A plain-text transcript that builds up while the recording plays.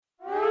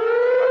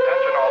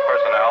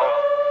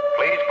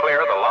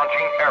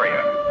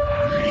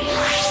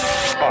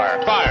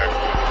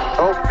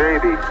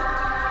maybe.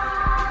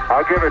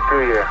 I'll give it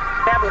to you.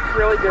 That looks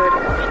really good.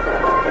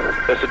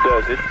 Yes, it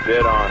does. It's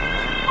dead on.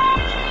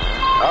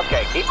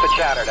 Okay, keep the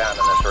chatter down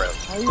in this room.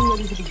 Are you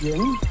ready to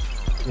begin?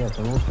 Yes,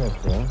 I'm all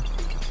set, sir.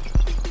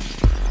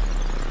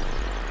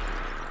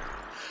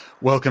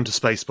 Welcome to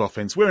Space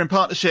Boffins. We're in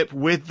partnership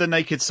with The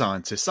Naked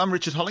Scientists. I'm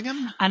Richard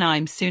Hollingham. And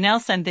I'm Sue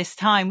Nelson. This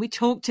time we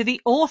talk to the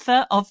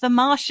author of The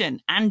Martian,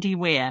 Andy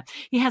Weir.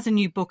 He has a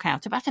new book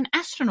out about an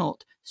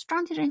astronaut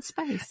stranded in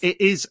space. It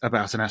is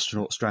about an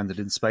astronaut stranded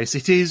in space.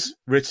 It is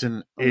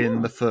written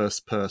in the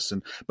first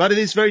person, but it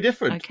is very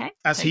different,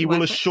 as he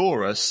will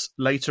assure us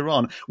later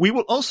on. We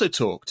will also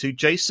talk to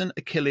Jason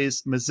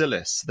Achilles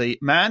Mezilis, the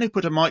man who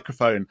put a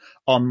microphone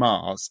on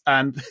Mars,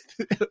 and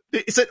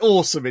it's an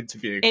awesome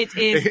interview. It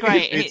is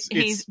great.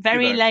 He's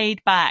very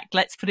laid back,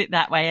 let's put it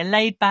that way, a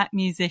laid back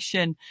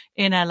musician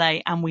in LA,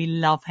 and we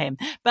love him.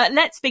 But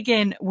let's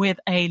begin with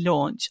a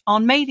launch.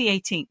 On May the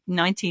 18th,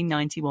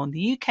 1991,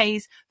 the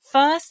UK's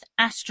first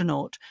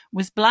astronaut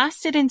was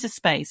blasted into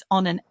space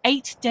on an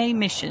 8-day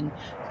mission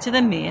to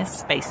the Mir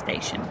space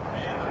station.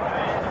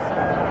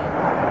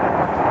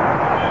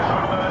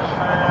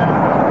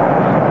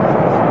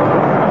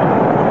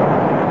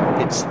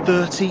 It's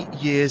 30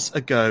 years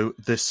ago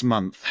this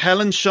month.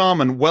 Helen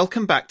Sharman,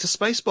 welcome back to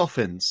Space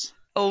Boffins.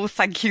 Oh,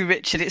 thank you,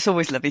 Richard. It's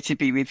always lovely to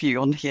be with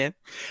you on here.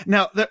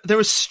 Now, there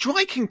are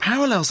striking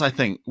parallels, I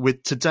think,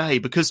 with today,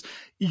 because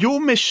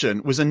your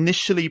mission was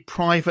initially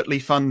privately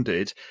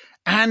funded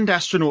and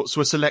astronauts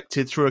were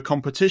selected through a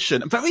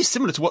competition, very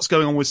similar to what's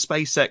going on with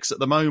SpaceX at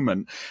the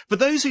moment. For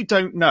those who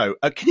don't know,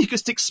 can you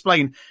just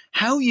explain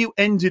how you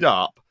ended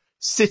up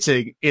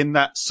sitting in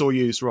that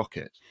Soyuz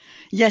rocket?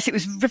 Yes, it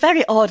was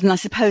very odd, and I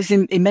suppose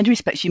in many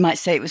respects you might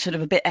say it was sort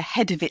of a bit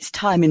ahead of its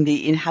time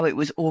in how it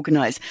was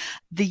organised.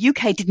 The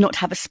UK did not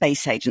have a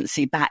space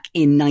agency back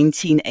in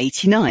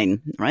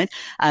 1989, right?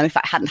 In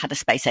fact, hadn't had a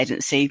space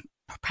agency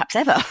perhaps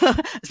ever,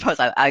 as far as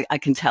I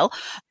can tell.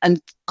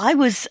 And I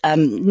was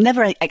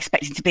never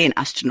expecting to be an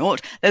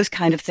astronaut. Those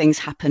kind of things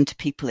happen to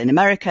people in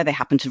America. They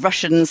happen to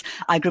Russians.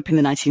 I grew up in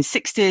the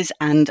 1960s,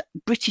 and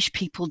British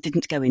people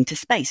didn't go into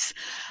space.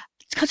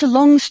 To cut a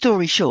long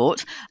story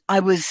short,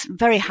 I was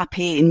very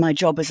happy in my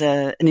job as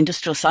an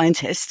industrial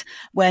scientist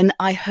when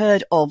I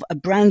heard of a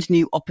brand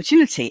new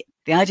opportunity.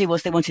 The idea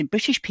was they wanted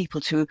British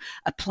people to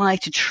apply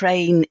to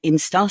train in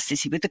Star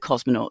City with the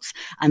cosmonauts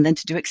and then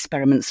to do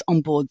experiments on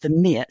board the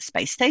Mir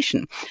space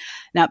station.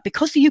 Now,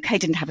 because the UK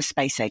didn't have a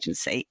space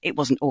agency, it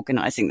wasn't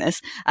organising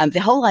this. The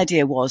whole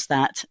idea was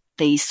that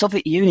the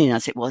Soviet Union,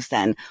 as it was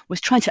then,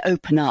 was trying to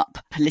open up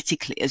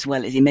politically as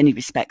well as in many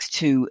respects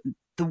to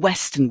the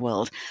Western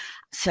world.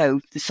 So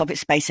the Soviet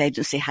Space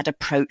Agency had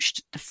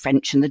approached the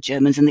French and the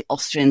Germans and the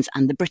Austrians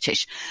and the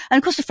British. And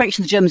of course, the French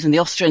and the Germans and the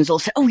Austrians all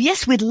said, oh,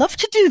 yes, we'd love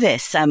to do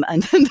this, and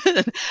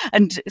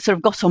sort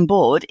of got on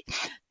board.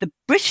 The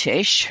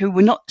British, who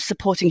were not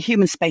supporting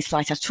human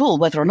spaceflight at all,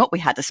 whether or not we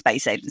had a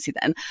space agency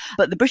then,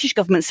 but the British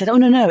government said, oh,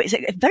 no, it's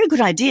a very good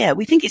idea.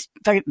 We think it's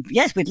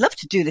yes, we'd love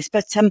to do this,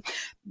 but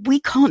we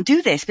can't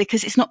do this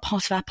because it's not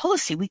part of our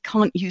policy. We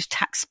can't use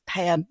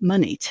taxpayer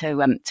money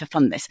to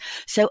fund this.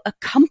 So a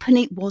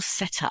company was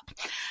set up.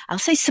 I'll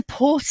say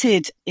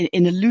supported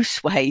in a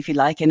loose way, if you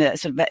like, in a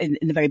sort of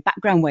in a very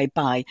background way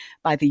by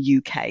the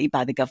UK,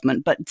 by the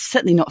government, but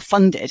certainly not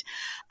funded.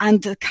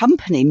 And the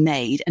company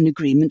made an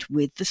agreement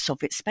with the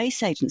Soviet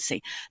Space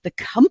Agency. The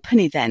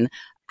company then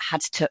had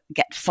to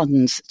get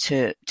funds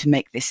to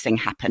make this thing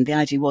happen. The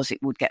idea was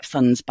it would get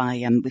funds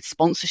by with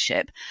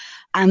sponsorship,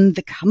 and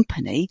the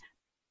company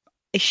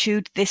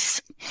issued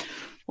this,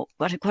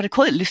 what I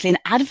call it loosely, an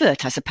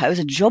advert, I suppose,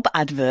 a job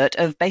advert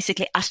of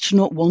basically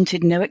astronaut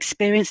wanted, no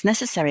experience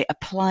necessary,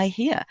 apply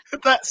here.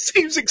 That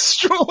seems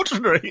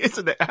extraordinary,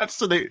 isn't it?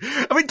 Absolutely.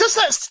 I mean, does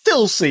that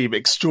still seem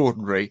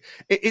extraordinary?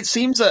 It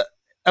seems a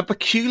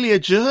peculiar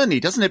journey,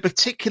 doesn't it?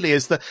 Particularly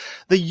as the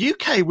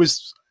UK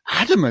was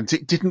adamant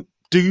it didn't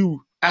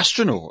do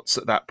astronauts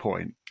at that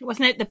point.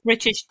 Wasn't it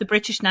the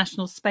British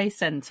National Space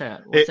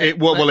Centre?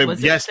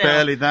 Yes,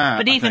 barely that.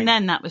 But even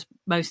then, that was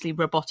mostly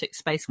robotic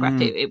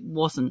spacecraft. It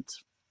wasn't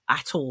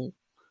at all.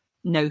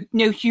 No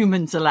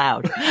humans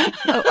allowed.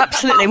 Oh,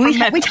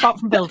 absolutely.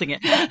 Apart from building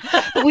it.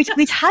 But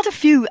we'd had a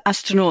few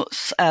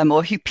astronauts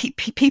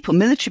or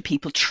military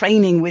people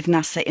training with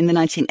NASA in the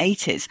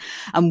 1980s.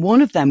 And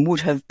one of them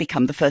would have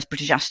become the first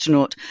British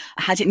astronaut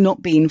had it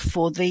not been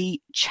for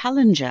the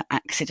Challenger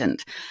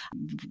accident.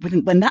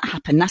 When that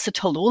happened, NASA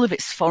told all of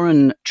its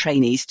foreign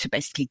trainees to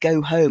basically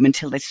go home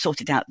until they'd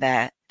sorted out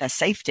their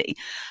safety.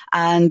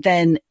 And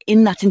then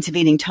in that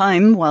intervening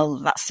time, while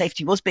that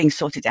safety was being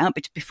sorted out,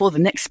 but before the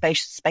next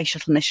space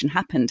shuttle mission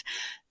happened,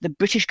 the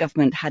British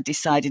government had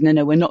decided,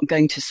 no, we're not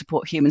going to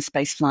support human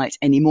spaceflight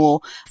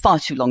anymore. Far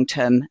too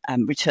long-term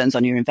returns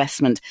on your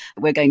investment.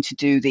 We're going to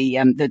do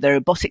the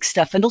robotic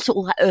stuff and also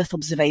all that Earth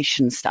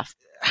observation stuff.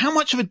 How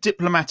much of a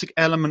diplomatic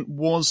element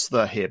was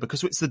there here?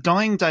 Because it's the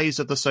dying days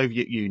of the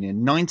Soviet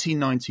Union,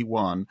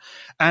 1991,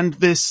 and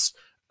this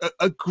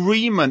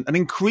agreement, an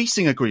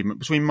increasing agreement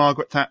between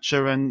Margaret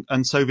Thatcher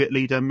and Soviet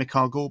leader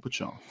Mikhail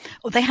Gorbachev.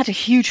 Well, they had a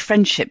huge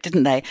friendship,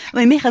 didn't they? I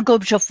mean, Mikhail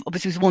Gorbachev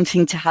obviously was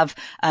wanting to have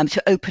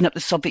to open up the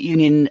Soviet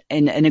Union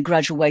in a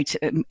gradual way,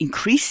 to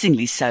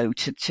increasingly so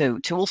to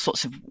all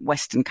sorts of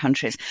Western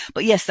countries.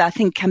 But yes, I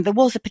think there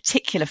was a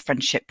particular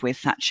friendship with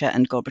Thatcher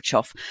and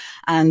Gorbachev,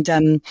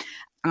 and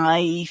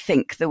I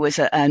think there was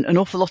an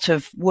awful lot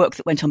of work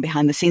that went on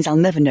behind the scenes. I'll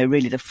never know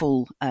really the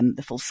full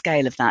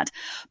scale of that.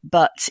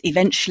 But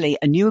eventually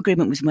a new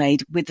agreement was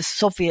made with the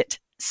Soviet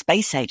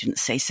Space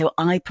Agency. So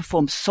I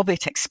performed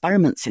Soviet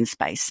experiments in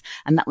space.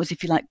 And that was,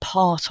 if you like,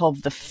 part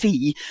of the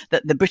fee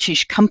that the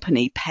British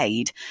company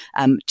paid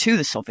to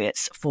the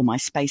Soviets for my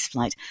space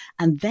flight.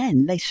 And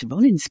then later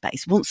on in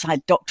space, once I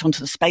docked onto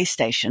the space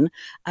station,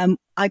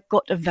 I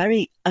got a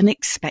very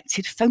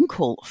unexpected phone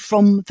call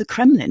from the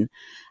Kremlin.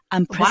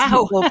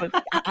 Wow.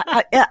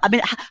 I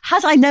mean,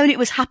 had I known it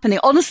was happening,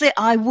 honestly,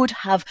 I would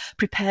have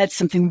prepared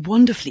something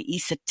wonderfully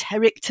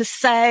esoteric to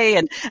say,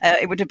 and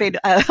it would have been,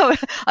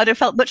 I'd have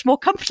felt much more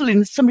comfortable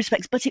in some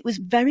respects, but it was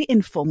very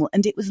informal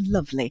and it was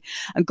lovely.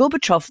 And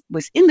Gorbachev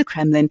was in the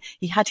Kremlin.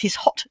 He had his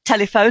hot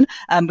telephone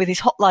with his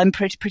hotline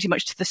pretty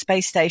much to the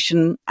space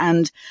station,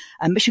 and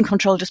mission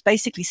control just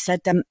basically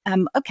said,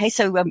 okay,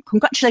 so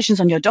congratulations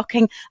on your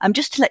docking.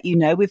 Just to let you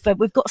know, we've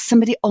got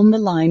somebody on the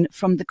line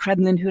from the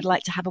Kremlin who would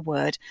like to have a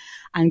word.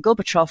 And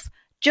Gorbachev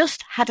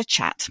just had a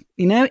chat.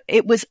 You know,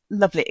 it was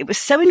lovely. It was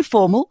so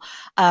informal.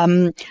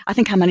 I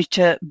think I managed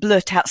to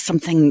blurt out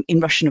something in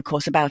Russian, of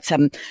course, about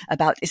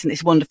isn't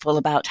this wonderful,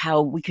 about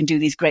how we can do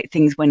these great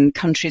things when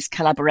countries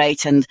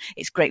collaborate, and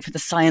it's great for the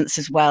science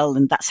as well.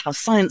 And that's how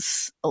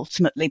science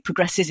ultimately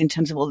progresses in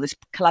terms of all this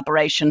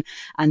collaboration.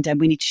 And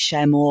we need to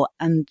share more.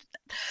 And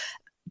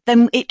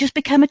then it just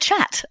became a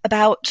chat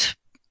about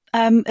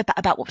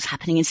what was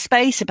happening in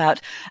space, about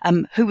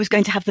who was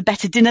going to have the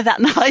better dinner that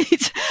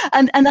night.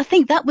 And I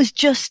think that was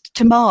just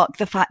to mark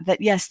the fact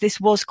that, yes, this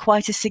was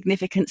quite a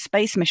significant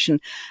space mission.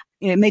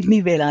 You know, it made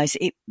me realize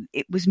it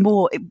was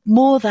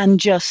more than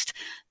just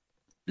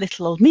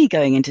little old me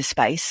going into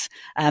space.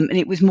 And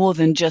it was more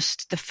than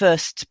just the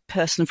first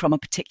person from a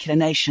particular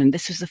nation.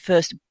 This was the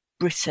first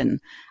Britain,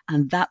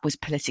 and that was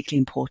politically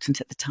important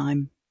at the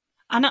time.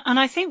 And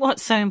I think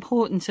what's so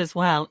important as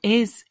well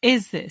is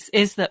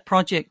that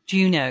Project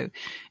Juno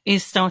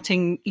is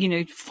starting, you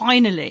know,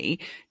 finally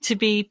to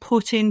be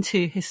put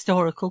into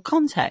historical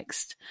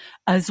context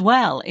as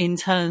well, in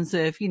terms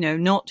of, you know,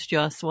 not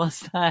just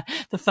was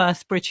the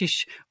first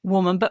British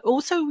woman, but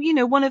also, you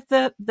know, one of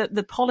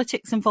the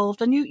politics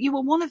involved. And you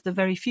were one of the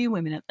very few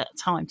women at that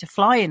time to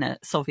fly in a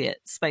Soviet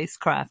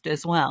spacecraft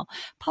as well.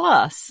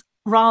 Plus,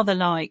 rather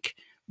like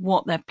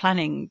what they're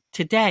planning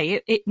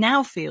today, it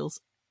now feels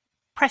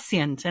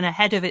prescient and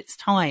ahead of its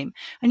time.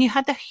 And you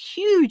had a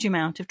huge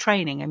amount of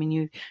training. I mean,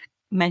 you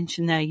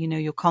mentioned there, you know,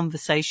 your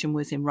conversation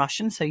was in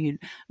Russian, so you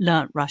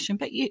learnt Russian,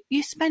 but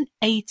you spent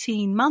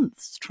 18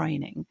 months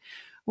training,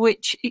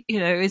 which, you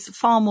know, is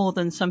far more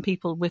than some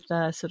people with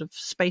their sort of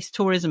space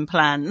tourism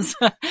plans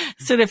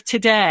sort of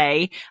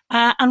today.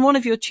 And one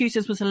of your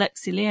tutors was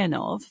Alexei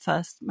Leonov,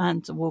 first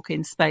man to walk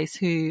in space,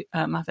 who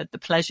I've had the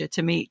pleasure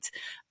to meet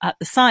at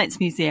the Science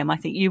Museum. I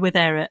think you were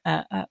there,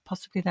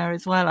 possibly there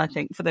as well, I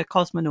think, for the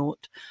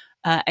cosmonaut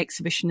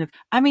exhibition.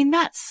 I mean,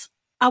 that's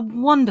a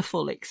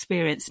wonderful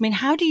experience. I mean,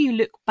 how do you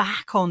look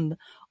back on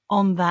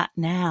that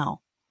now?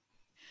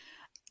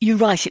 You're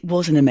right, it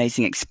was an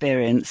amazing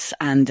experience.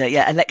 And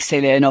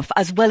Alexei Leonov,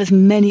 as well as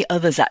many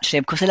others, actually.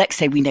 Of course,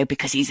 Alexei we know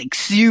because he's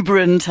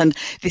exuberant and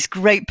this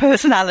great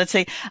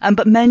personality.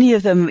 But many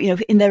of them, you know,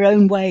 in their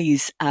own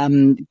ways,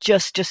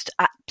 just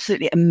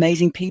absolutely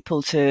amazing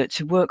people to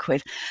work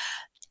with.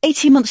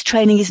 18 months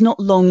training is not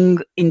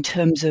long in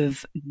terms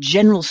of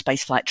general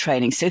spaceflight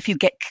training. So if you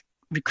get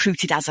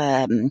recruited as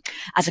a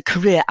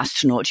career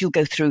astronaut, you'll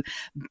go through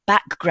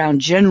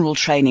background general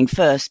training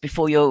first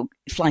before your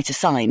flight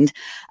assigned.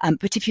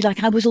 But if you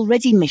like, I was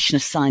already mission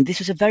assigned. This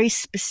was a very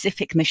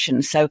specific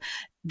mission. So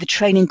the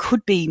training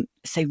could be,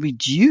 say,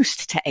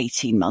 reduced to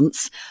 18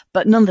 months.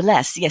 But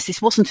nonetheless, yes,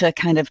 this wasn't a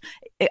kind of,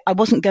 I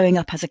wasn't going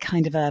up as a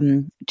kind of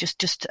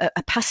just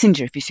a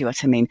passenger, if you see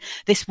what I mean.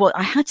 This what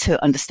I had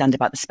to understand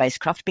about the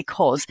spacecraft,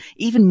 because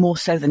even more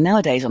so than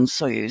nowadays on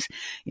Soyuz,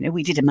 you know,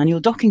 we did a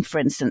manual docking, for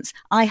instance.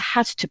 I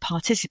had to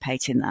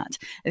participate in that.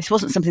 This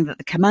wasn't something that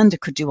the commander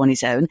could do on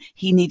his own.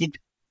 He needed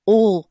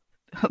all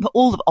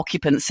the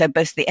occupants, so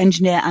both the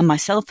engineer and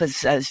myself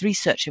as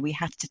researcher, we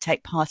had to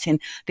take part in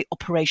the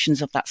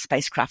operations of that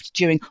spacecraft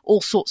during all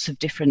sorts of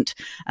different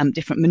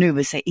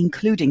maneuvers, say,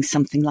 including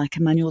something like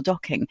a manual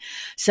docking.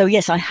 So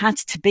yes, I had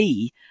to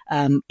be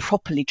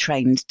properly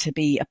trained to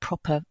be a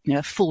proper, you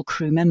know, full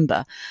crew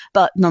member.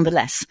 But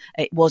nonetheless,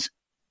 it was,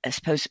 I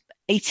suppose,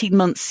 18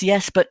 months,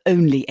 yes, but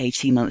only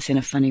 18 months in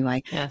a funny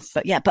way. Yes.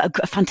 But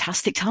a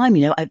fantastic time,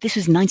 you know. This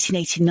was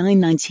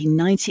 1989,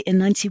 1990 and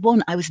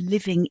 91. I was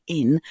living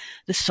in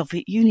the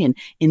Soviet Union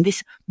in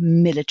this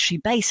military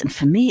base. And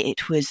for me,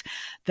 it was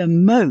the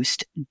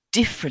most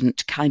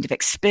different kind of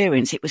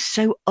experience. It was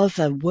so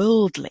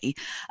otherworldly.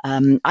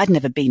 I'd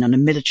never been on a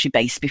military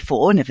base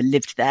before, never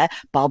lived there.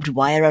 Barbed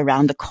wire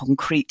around the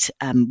concrete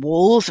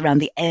walls, around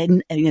the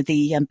end,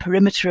 the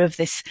perimeter of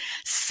this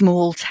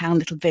small town,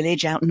 little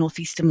village out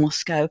northeastern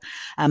Moscow.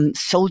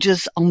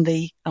 Soldiers on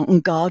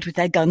guard with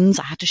their guns.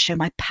 I had to show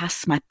my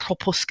pass, my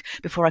propusk,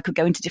 before I could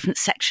go into different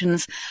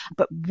sections.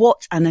 But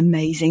what an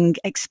amazing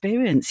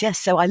experience. Yes,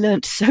 so I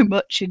learned so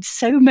much in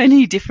so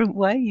many different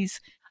ways.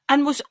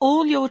 And was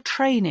all your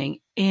training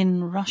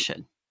in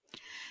Russian?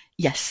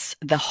 Yes,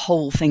 the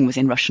whole thing was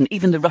in Russian.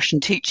 Even the Russian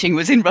teaching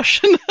was in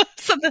Russian.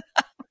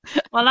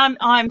 Well,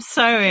 I'm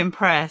so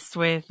impressed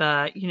with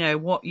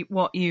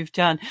what you've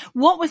done.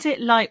 What was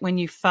it like when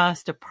you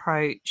first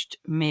approached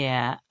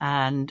Mir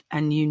and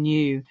you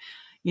knew,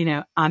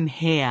 I'm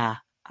here?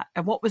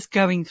 What was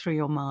going through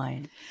your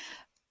mind?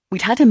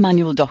 We'd had a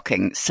manual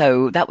docking,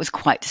 so that was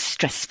quite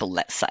stressful,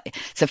 let's say.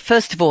 So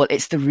first of all,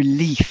 it's the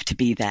relief to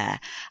be there,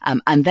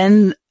 and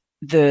then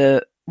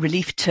the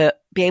relief to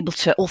be able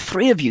to, all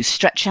three of you,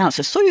 stretch out.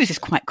 So Soyuz is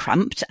quite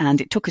cramped, and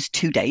it took us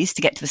 2 days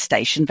to get to the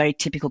station. Very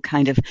typical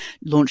kind of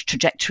launch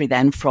trajectory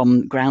then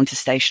from ground to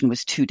station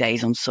was 2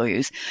 days on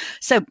Soyuz.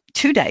 So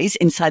 2 days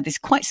inside this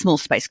quite small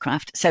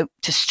spacecraft. So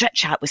to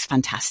stretch out was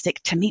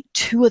fantastic. To meet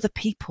two other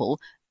people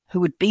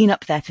who had been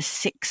up there for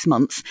 6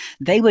 months,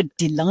 they were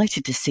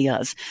delighted to see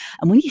us.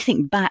 And when you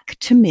think back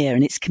to Mir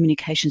and its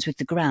communications with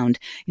the ground,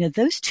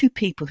 those two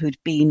people who'd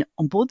been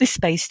on board this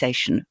space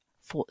station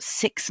for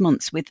 6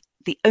 months with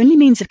the only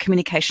means of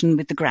communication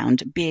with the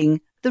ground being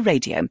the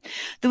radio.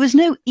 There was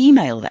no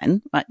email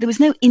then, right? There was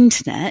no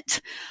internet.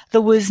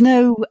 There was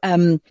no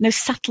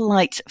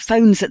satellite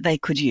phones that they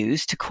could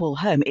use to call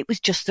home. It was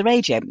just the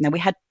radio. Now, we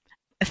had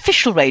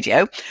official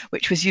radio,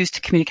 which was used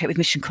to communicate with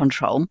mission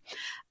control.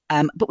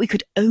 But we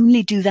could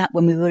only do that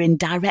when we were in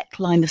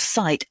direct line of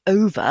sight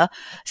over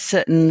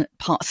certain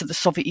parts of the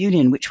Soviet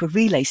Union, which were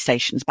relay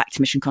stations back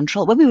to mission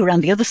control. When we were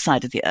around the other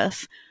side of the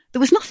Earth, there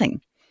was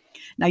nothing.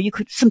 Now,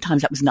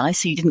 sometimes that was nice,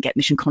 so you didn't get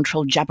mission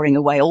control jabbering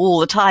away all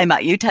the time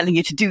at you, telling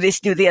you to do this,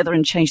 do the other,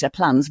 and change their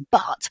plans.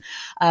 But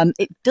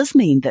it does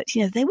mean that,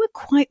 they were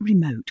quite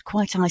remote,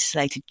 quite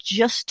isolated,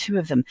 just two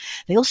of them.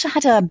 They also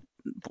had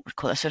what we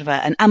call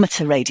an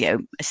amateur radio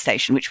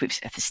station, which we've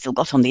still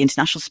got on the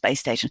International Space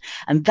Station.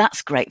 And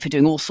that's great for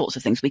doing all sorts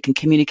of things. We can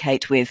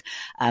communicate with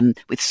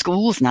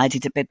schools, and I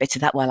did a bit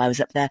of that while I was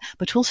up there.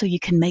 But also you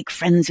can make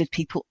friends with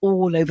people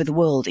all over the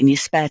world in your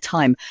spare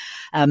time.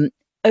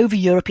 Over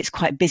Europe, it's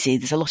quite busy.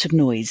 There's a lot of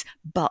noise.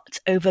 But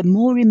over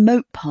more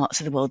remote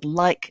parts of the world,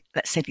 like,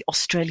 let's say, the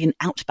Australian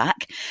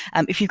outback,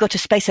 if you've got a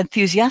space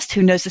enthusiast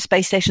who knows the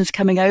space station's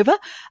coming over,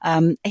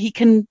 he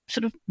can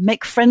sort of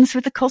make friends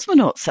with the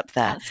cosmonauts up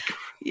there. That's great.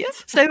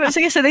 Yes. So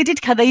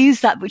they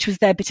used that, which was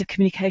their bit of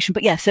communication.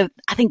 But yeah, so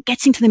I think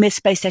getting to the Mir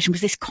space station was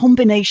this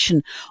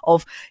combination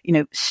of,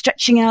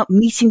 stretching out,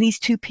 meeting these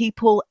two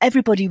people.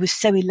 Everybody was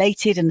so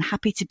elated and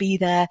happy to be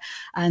there.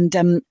 And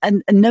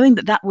knowing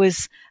that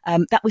was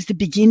the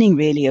beginning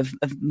really of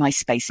my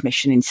space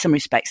mission in some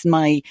respects.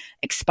 My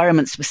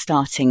experiments were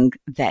starting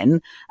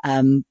then,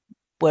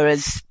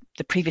 whereas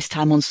the previous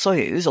time on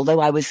Soyuz, although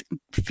I was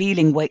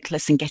feeling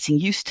weightless and getting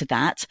used to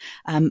that,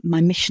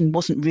 my mission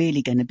wasn't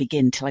really going to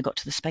begin till I got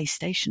to the space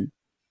station.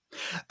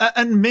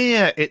 And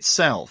Mir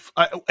itself,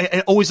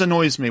 it always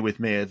annoys me with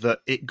Mir that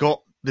it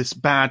got this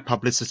bad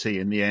publicity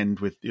in the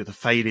end with the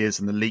failures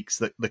and the leaks,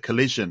 the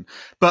collision.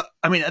 But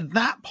I mean, at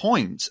that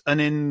point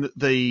and in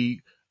the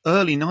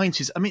early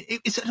 90s, I mean,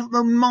 it's a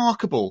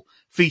remarkable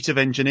feat of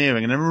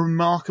engineering and a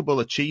remarkable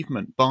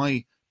achievement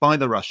by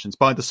the Russians,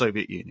 by the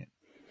Soviet Union.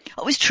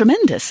 It was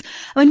tremendous.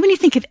 I mean, when you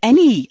think of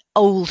any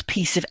old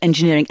piece of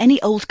engineering,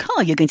 any old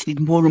car, you're going to need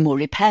more and more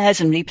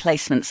repairs and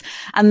replacements.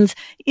 And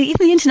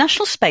even the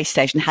International Space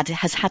Station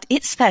has had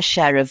its fair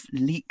share of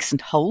leaks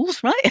and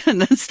holes, right,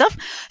 and stuff.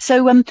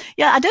 So,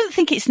 I don't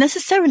think it's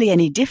necessarily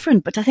any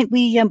different. But I think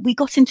we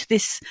got into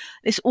this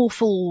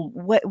awful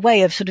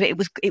way of sort of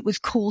it was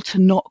cool to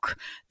knock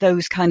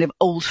those kind of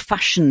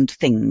old-fashioned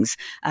things.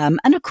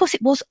 And of course,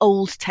 it was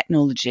old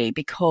technology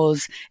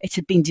because it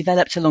had been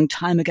developed a long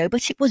time ago,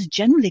 but it was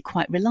generally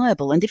quite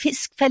reliable. And if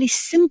it's fairly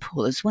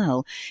simple as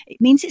well,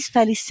 it means it's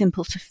fairly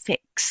simple to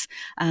fix.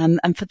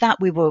 And for that,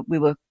 we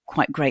were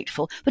quite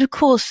grateful. But of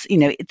course,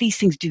 these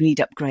things do need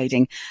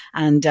upgrading.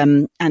 And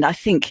I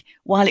think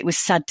while it was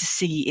sad to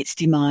see its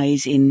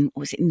demise in,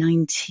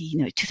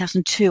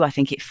 2002, I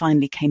think it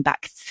finally came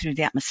back through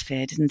the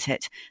atmosphere, didn't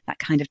it? That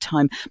kind of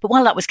time. But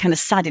while that was kind of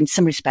sad in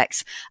some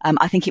respects,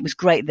 I think it was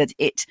great that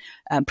it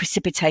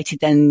precipitated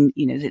then,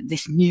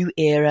 this new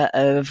era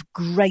of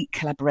great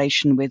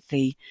collaboration with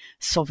the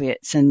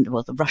Soviets and,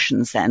 the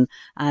Russians then.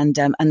 And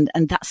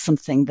that's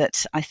something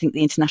that I think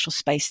the International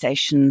Space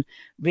Station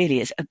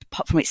really is,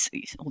 apart from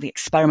all the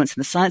experiments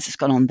and the science that's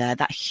gone on there,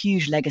 that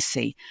huge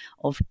legacy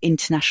of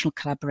international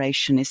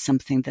collaboration is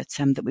something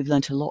that we've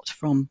learned a lot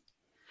from.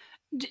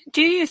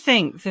 Do you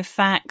think the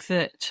fact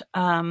that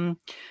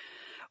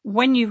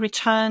when you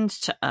returned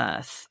to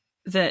Earth,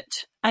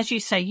 that, as you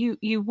say,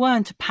 you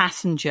weren't a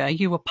passenger.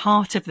 You were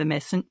part of the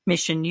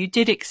mission. You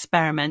did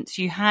experiments.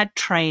 You had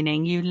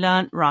training. You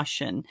learnt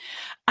Russian.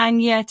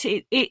 And yet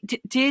it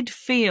did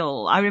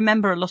feel, I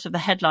remember a lot of the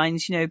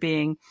headlines,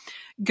 being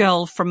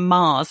Girl from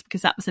Mars,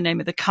 because that was the name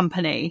of the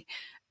company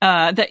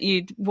that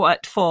you'd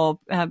worked for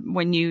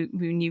when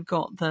you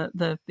got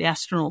the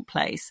astronaut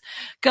place.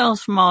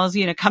 Girls from Mars,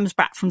 comes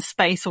back from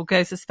space or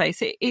goes to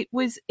space. It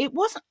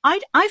wasn't.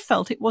 I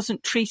felt it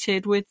wasn't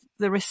treated with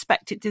the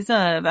respect it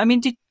deserved. I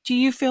mean, do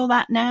you feel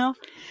that now?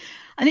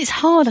 And it's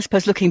hard, I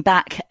suppose, looking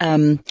back.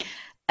 A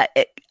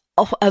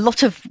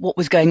lot of what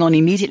was going on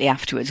immediately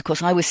afterwards. Of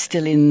course, I was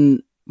still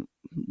in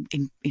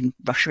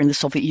Russia, in the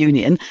Soviet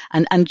Union,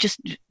 and just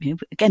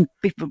again,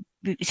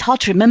 it's hard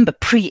to remember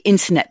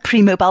pre-internet,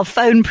 pre-mobile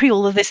phone, pre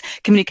all of this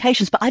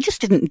communications, but I just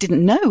didn't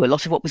know a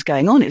lot of what was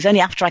going on. It was only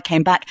after I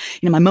came back,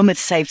 my mum had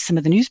saved some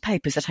of the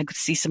newspapers that I could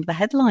see some of the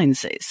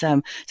headlines. It's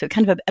so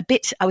kind of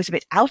I was a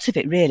bit out of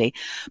it, really.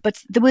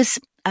 But there was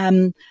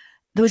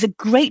a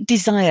great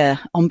desire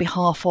on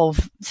behalf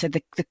of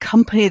the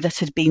company that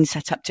had been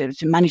set up to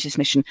manage this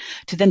mission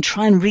to then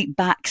try and reap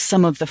back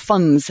some of the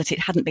funds that it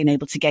hadn't been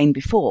able to gain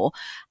before,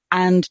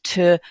 and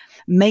to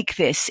make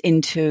this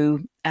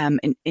into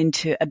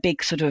a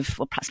big sort of,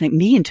 or perhaps make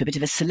me into a bit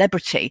of a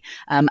celebrity.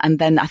 And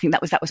then I think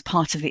that was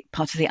part of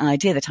the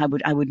idea, that I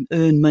would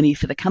earn money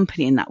for the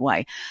company in that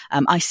way.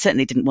 I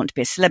certainly didn't want to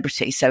be a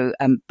celebrity. So,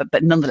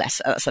 but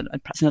nonetheless, that's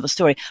perhaps another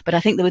story. But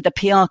I think that the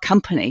PR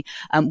company,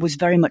 was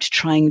very much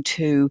trying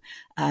to,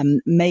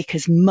 make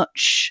as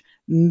much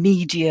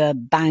media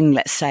bang,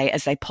 let's say,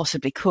 as they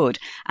possibly could.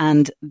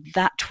 And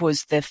that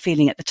was the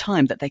feeling at the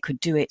time, that they could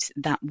do it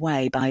that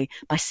way by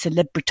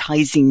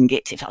celebritizing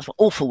it, if that's an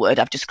awful word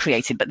I've just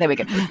created, but there we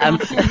go.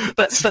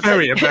 But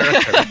very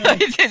American.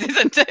 It is,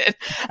 isn't it?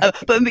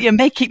 But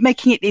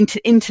making it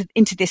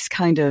into this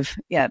kind of,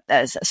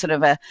 as sort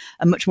of a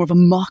much more of a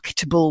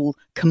marketable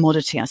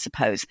commodity, I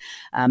suppose.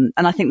 And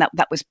I think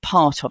that was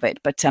part of it.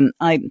 But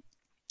I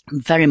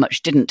very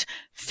much didn't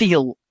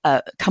feel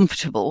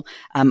comfortable.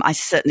 I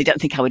certainly don't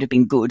think I would have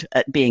been good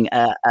at being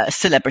a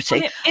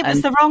celebrity. Well, it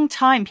was the wrong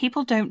time.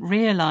 People don't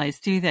realise,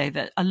 do they,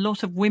 that a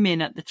lot of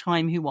women at the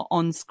time who were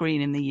on screen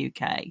in the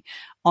UK,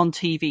 on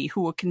TV,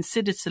 who were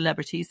considered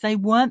celebrities, they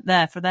weren't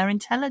there for their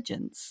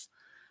intelligence.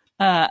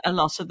 A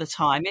lot of the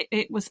time,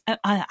 it was,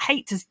 I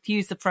hate to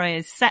use the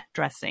phrase set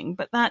dressing,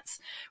 but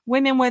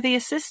women were the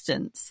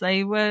assistants.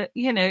 They were,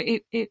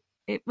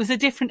 it was a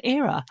different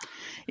era.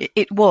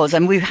 It was,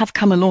 and we have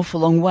come an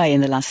awful long way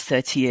in the last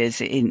 30 years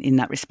in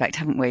that respect,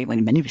 haven't we? Well,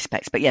 in many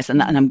respects, but yes,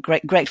 and I'm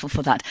grateful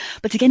for that.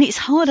 But again, it's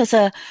hard as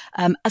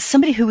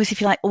somebody who was, if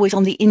you like, always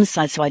on the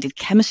inside. So I did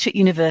chemistry at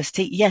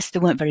university. Yes,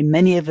 there weren't very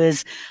many of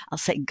us, I'll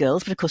say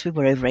girls, but of course we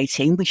were over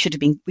 18. We should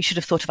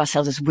have thought of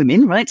ourselves as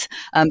women, right?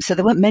 So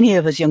there weren't many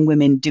of us young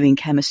women doing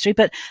chemistry,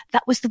 but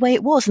that was the way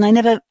it was.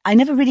 And I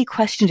never really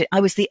questioned it.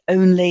 I was the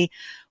only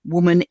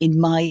woman in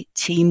my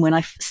team when I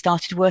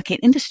started working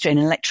in industry, in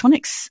an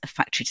electronics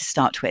factory to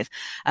start with.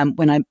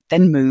 When I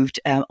then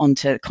moved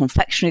onto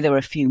confectionery, there were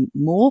a few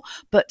more.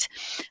 But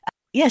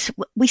yes,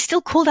 we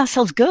still called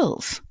ourselves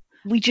girls.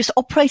 We just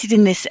operated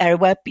in this area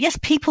where, yes,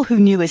 people who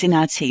knew us in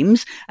our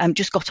teams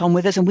just got on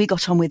with us, and we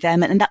got on with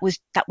them, and that was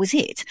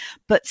it.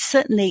 But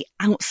certainly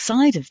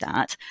outside of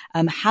that,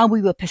 how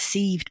we were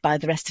perceived by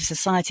the rest of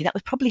society, that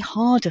was probably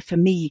harder for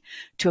me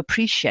to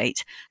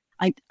appreciate.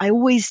 I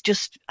always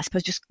just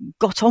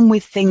got on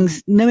with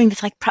things, knowing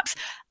that perhaps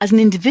as an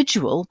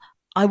individual,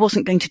 I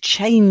wasn't going to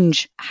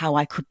change how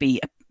I could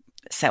be,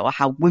 or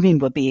how women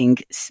were being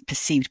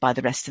perceived by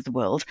the rest of the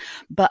world,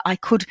 but I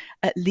could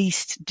at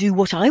least do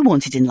what I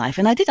wanted in life.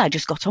 And I did. I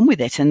just got on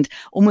with it and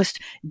almost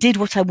did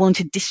what I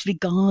wanted,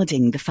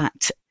 disregarding the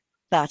fact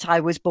that I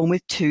was born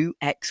with 2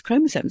 X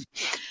chromosomes.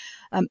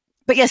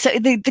 But yes,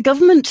 the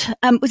government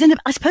was in,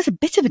 I suppose, a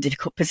bit of a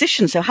difficult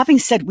position. So having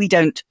said we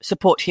don't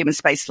support human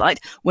spaceflight,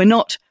 we're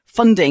not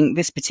funding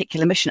this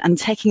particular mission, and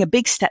taking a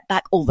big step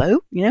back,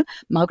 although,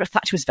 Margaret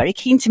Thatcher was very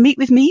keen to meet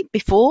with me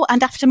before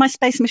and after my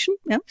space mission.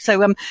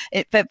 So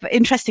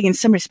interesting in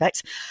some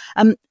respects.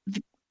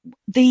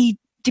 The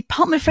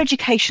Department for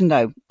Education,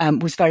 though,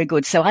 was very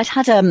good. So I'd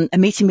had a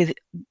meeting with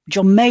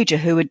John Major,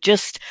 who had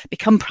just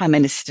become Prime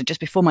Minister just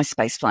before my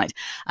spaceflight.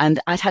 And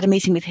I'd had a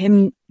meeting with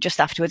him just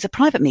afterwards, a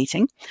private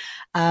meeting.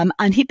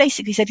 And he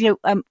basically said,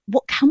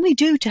 what can we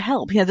do to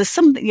help? There's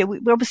something,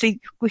 we're obviously,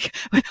 we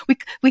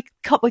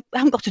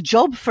haven't got a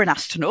job for an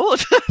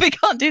astronaut. We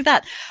can't do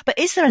that. But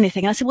is there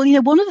anything? I said, well,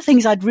 one of the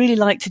things I'd really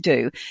like to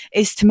do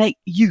is to make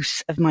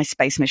use of my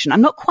space mission.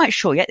 I'm not quite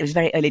sure yet. It was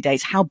very early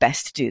days how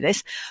best to do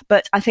this.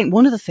 But I think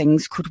one of the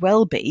things could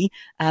well be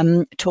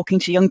talking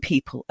to young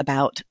people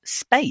about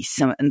space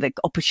and the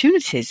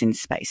opportunities in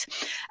space.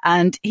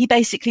 And he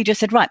basically just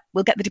said, right,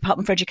 we'll get the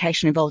Department for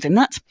Education involved in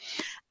that.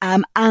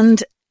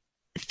 And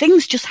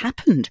things just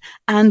happened.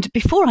 And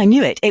before I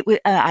knew it,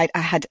 I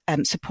had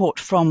support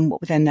from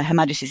what were then Her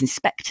Majesty's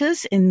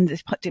inspectors in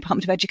the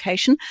Department of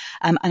Education,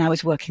 and I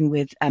was working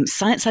with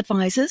science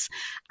advisors.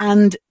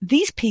 And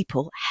these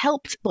people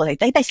helped. Well,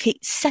 they basically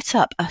set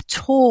up a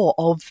tour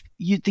of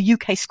the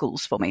UK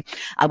schools for me.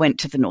 I went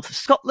to the north of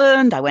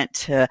Scotland. I went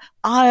to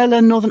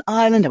Ireland, Northern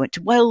Ireland. I went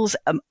to Wales,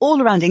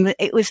 all around England.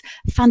 It was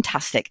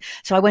fantastic.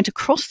 So I went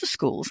across the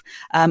schools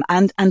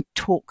and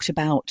talked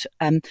about.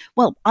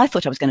 Well, I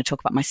thought I was going to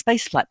talk about my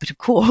space flight, but of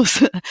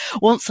course,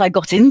 once I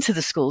got into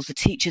the schools, the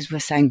teachers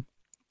were saying,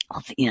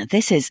 "Oh,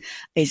 this is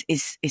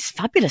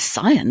fabulous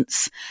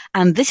science,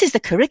 and this is the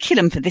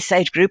curriculum for this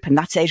age group and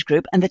that age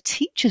group." And the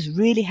teachers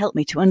really helped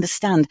me to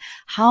understand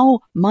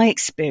how my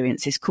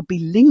experiences could be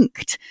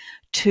linked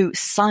to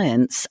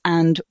science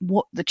and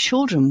what the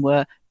children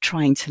were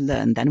trying to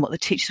learn then, what the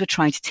teachers were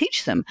trying to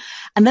teach them.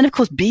 And then, of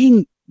course,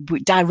 being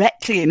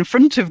directly in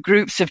front of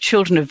groups of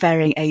children of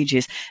varying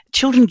ages,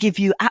 children give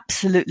you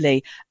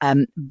absolutely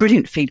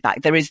brilliant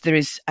feedback. There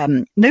is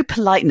no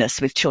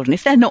politeness with children.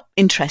 If they're not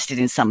interested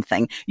in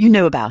something, you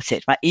know about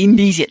it, right,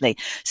 immediately.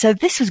 So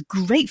this was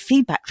great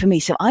feedback for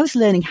me. So I was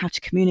learning how to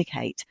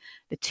communicate.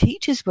 The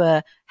teachers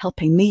were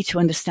helping me to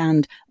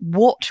understand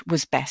what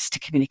was best to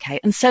communicate.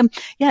 And so,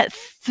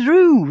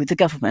 through the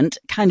government,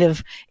 kind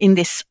of in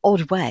this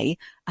odd way,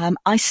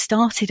 I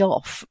started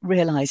off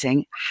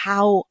realizing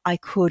how I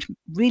could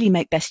really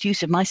make best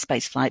use of my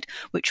spaceflight,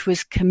 which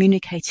was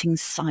communicating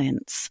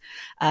science.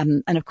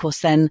 And of course,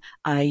 then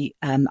I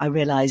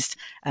realized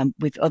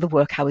with other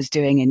work I was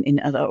doing in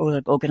other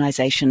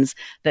organizations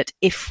that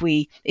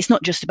it's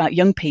not just about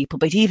young people,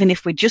 but even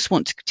if we just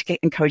want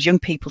to encourage young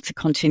people to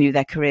continue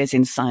their careers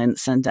in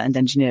science and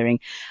engineering,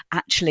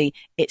 actually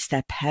it's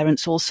their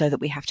parents also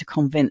that we have to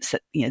convince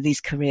that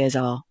these careers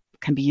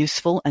can be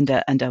useful and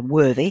are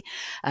worthy,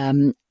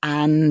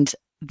 and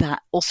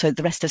that also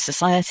the rest of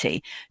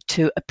society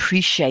to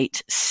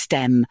appreciate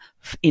STEM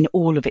in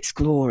all of its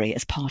glory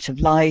as part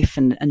of life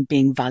and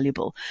being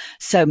valuable.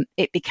 So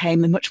it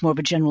became much more of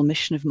a general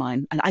mission of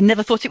mine. And I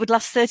never thought it would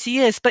last 30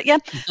 years. But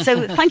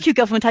so thank you,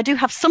 government. I do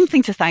have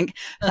something to thank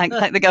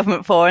the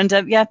government for. And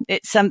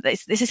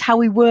this is how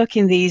we work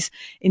in these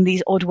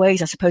odd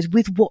ways, I suppose,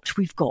 with what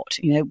we've got.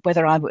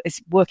 Whether I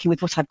was working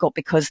with what I've got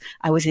because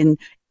I was in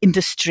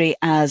industry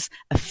as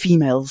a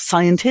female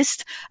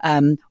scientist,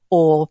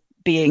 or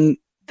being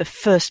the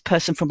first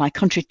person from my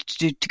country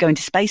to go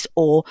into space,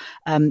 or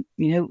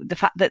the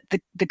fact that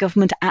the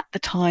government at the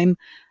time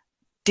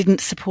didn't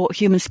support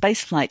human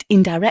spaceflight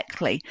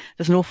indirectly.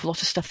 There's an awful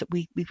lot of stuff that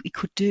we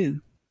could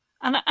do.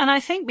 And I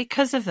think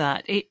because of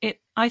that,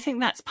 I think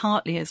that's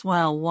partly as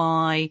well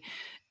why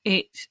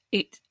it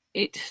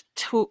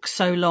took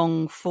so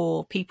long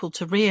for people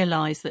to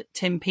realise that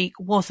Tim Peake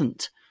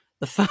wasn't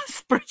the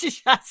first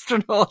British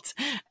astronaut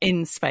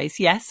in space.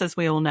 Yes, as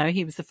we all know,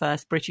 he was the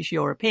first British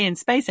European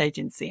Space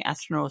Agency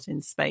astronaut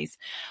in space.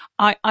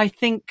 I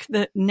think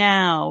that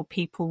now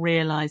people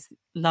realise,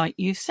 like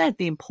you said,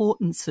 the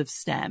importance of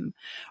STEM,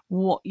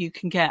 what you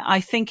can get.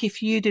 I think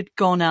if you'd had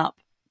gone up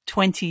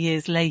 20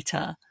 years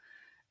later,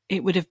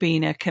 it would have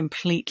been a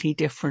completely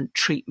different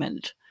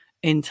treatment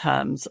in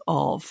terms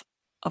of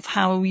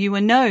how you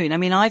were known. I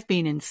mean, I've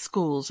been in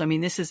schools. I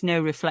mean, this is no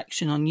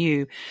reflection on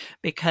you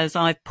because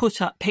I've put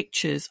up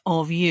pictures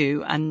of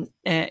you and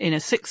in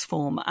a sixth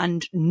form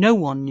and no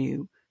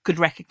one could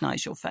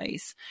recognize your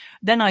face.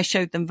 Then I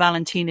showed them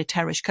Valentina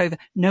Tereshkova.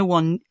 No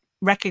one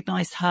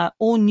recognized her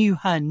or knew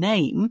her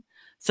name.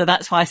 So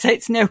that's why I say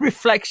it's no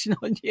reflection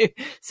on you.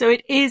 So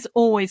it is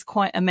always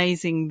quite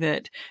amazing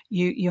that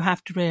you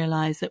have to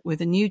realize that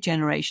with a new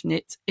generation,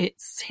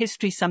 its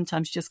history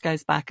sometimes just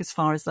goes back as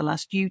far as the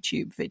last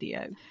YouTube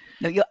video.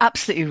 No, you're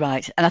absolutely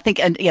right. And I think,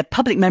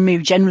 public memory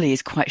generally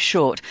is quite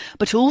short,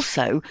 but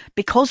also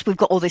because we've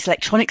got all this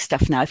electronic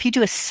stuff now, if you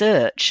do a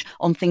search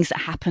on things that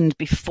happened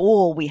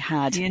before we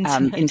had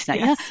internet,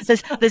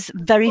 yes. There's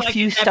very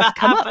few stuff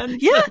come happened. Up.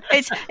 Yeah,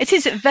 it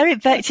is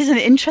it is an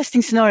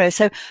interesting scenario.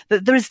 So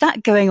there is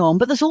that going on,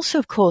 but there's also,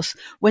 of course,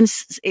 when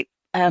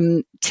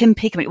Tim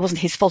Peake, I mean, it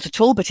wasn't his fault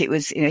at all, but it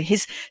was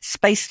his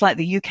space flight.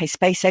 The UK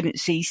Space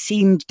Agency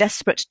seemed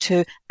desperate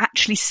to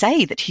actually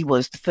say that he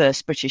was the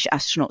first British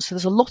astronaut. So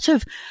there's a lot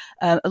of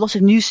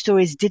news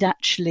stories did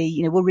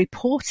actually, were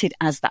reported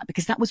as that,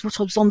 because that was what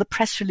was on the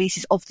press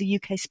releases of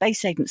the UK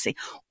Space Agency,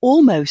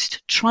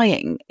 almost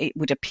trying, it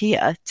would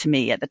appear to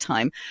me at the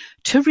time,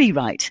 to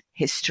rewrite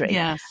history.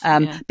 Yes,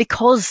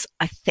 because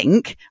I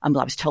think, I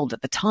was told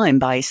at the time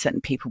by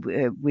certain people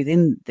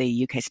within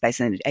the UK Space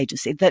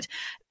Agency that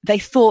they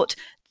thought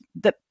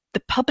that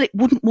the public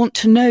wouldn't want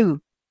to know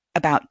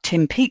about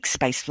Tim Peake's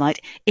spaceflight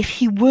if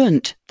he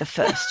weren't the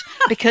first,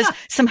 because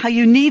somehow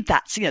you need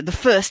that, the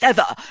first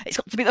ever. It's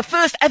got to be the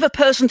first ever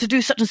person to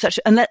do such and such,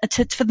 and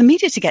for the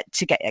media to get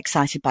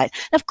excited by it.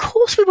 And of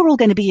course, we were all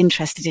going to be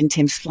interested in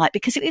Tim's flight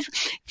because it was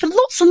for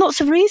lots and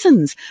lots of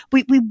reasons.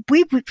 We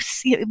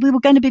were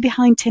going to be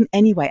behind Tim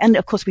anyway, and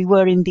of course, we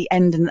were in the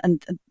end,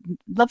 and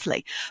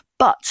lovely.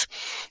 But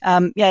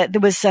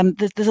there's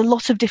a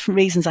lot of different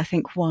reasons, I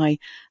think, why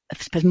I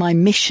suppose my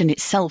mission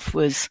itself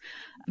was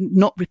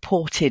not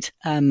reported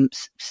in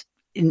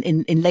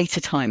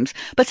later times.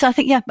 But I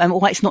think,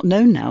 why it's not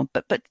known now.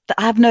 But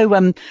I have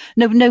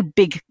no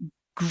big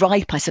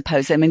gripe, I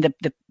suppose. I mean,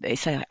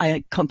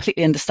 I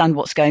completely understand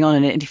what's going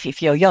on, and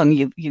if you're young,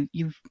 you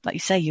like you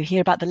say, you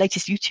hear about the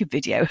latest YouTube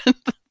video.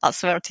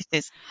 That's where it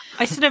is.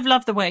 I sort of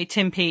love the way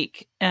Tim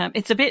Peake.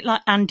 It's a bit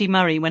like Andy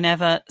Murray.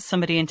 Whenever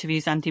somebody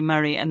interviews Andy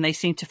Murray, and they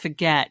seem to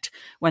forget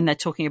when they're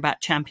talking about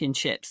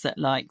championships that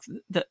like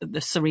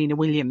the Serena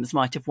Williams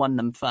might have won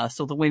them first,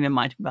 or the women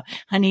might have,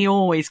 and he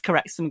always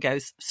corrects them,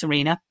 goes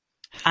Serena.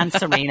 And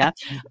Serena.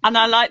 And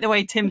I like the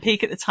way Tim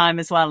Peake at the time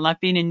as well. And I've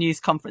been in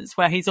news conference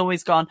where he's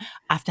always gone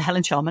after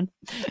Helen Sharman.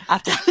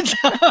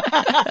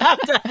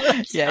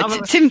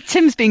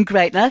 Tim's been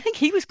great. And I think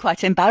he was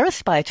quite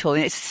embarrassed by it all.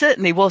 And it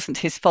certainly wasn't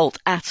his fault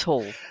at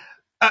all.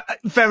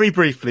 Very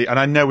briefly, and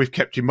I know we've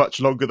kept you much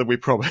longer than we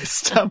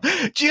promised.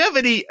 Do you have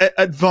any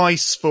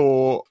advice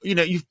for,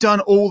 you've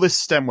done all this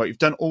STEM work, you've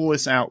done all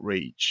this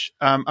outreach,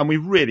 and we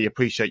really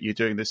appreciate you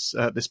doing this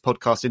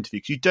podcast interview,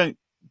 because you don't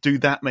do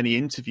that many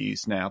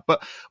interviews now.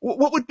 But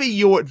what would be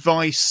your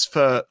advice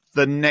for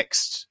the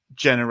next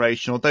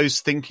generation, or those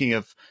thinking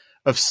of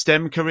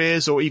STEM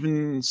careers, or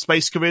even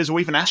space careers, or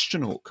even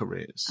astronaut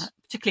careers?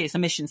 Particularly as a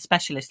mission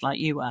specialist like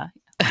you were.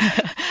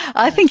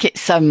 I think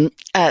it's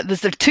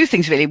there's two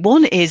things really.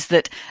 One is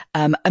that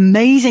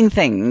amazing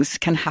things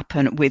can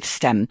happen with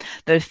STEM.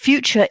 The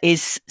future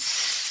is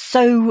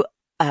so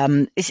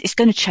it's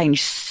going to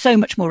change so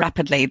much more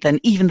rapidly than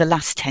even the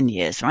last 10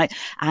 years, right?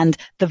 And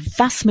the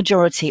vast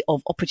majority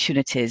of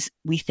opportunities,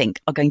 we think,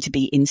 are going to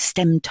be in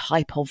STEM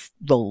type of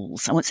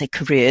roles. I won't say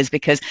careers,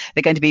 because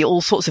they're going to be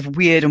all sorts of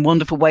weird and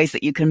wonderful ways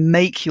that you can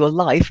make your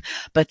life.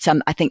 But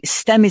I think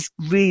STEM is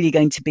really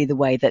going to be the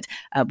way that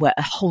where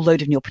a whole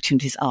load of new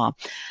opportunities are.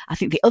 I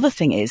think the other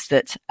thing is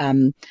that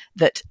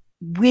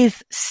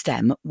with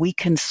STEM, we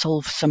can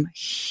solve some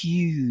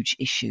huge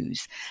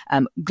issues.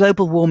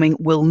 Global warming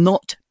will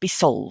not be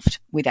solved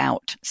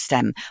without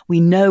STEM. We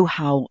know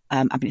how,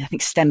 I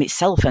think STEM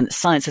itself and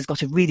science has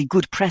got a really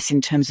good press in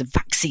terms of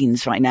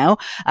vaccines right now.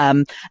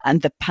 And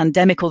the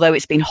pandemic, although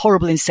it's been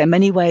horrible in so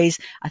many ways,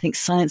 I think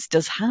science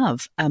does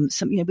have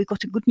we've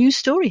got a good news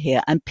story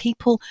here, and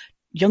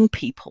young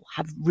people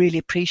have really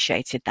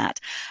appreciated that.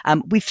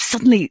 We've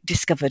suddenly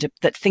discovered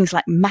that things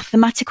like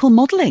mathematical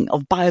modelling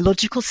of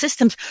biological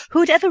systems,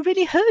 who had ever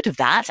really heard of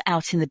that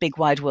out in the big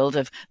wide world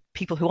of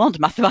people who aren't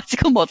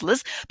mathematical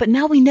modelers? But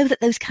now we know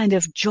that those kind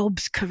of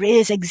jobs,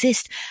 careers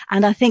exist.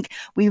 And I think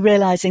we're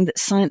realising that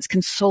science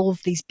can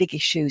solve these big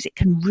issues. It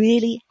can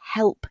really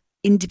help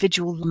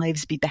individual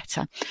lives be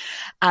better.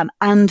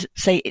 And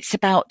say it's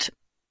about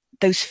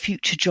those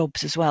future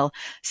jobs as well.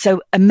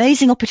 So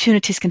amazing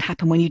opportunities can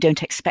happen when you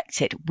don't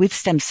expect it with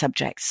STEM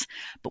subjects,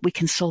 but we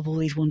can solve all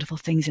these wonderful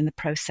things in the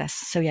process.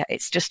 So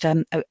it's just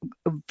the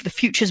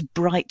future's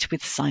bright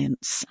with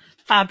science.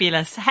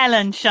 Fabulous.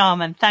 Helen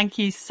Sharman, thank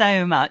you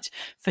so much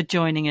for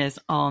joining us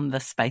on the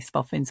Space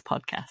Boffins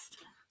podcast.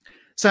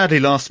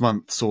 Sadly, last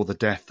month saw the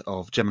death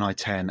of Gemini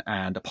 10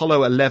 and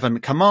Apollo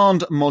 11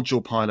 command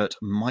module pilot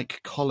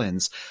Mike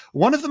Collins,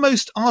 one of the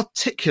most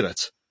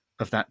articulate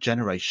of that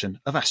generation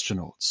of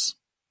astronauts.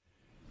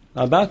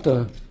 About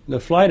the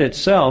flight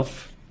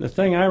itself, the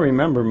thing I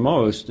remember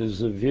most is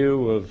the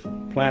view of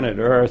planet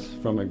Earth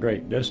from a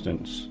great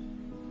distance.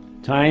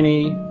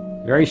 Tiny,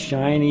 very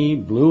shiny,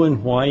 blue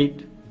and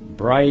white,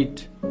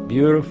 bright,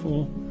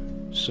 beautiful,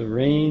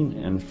 serene,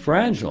 and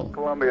fragile.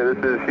 Columbia,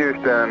 this is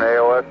Houston,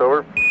 AOS,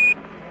 over.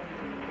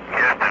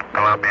 Houston,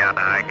 Columbia on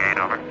the high gate,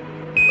 over.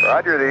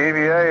 Roger, the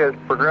EVA is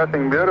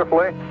progressing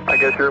beautifully. I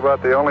guess you're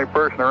about the only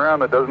person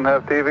around that doesn't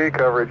have TV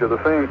coverage of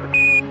the scene.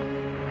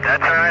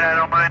 That's all right, I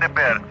don't mind a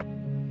bit.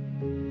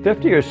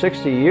 50 or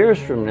 60 years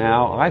from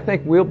now, I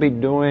think we'll be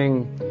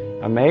doing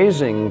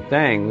amazing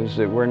things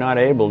that we're not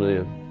able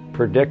to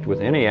predict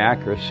with any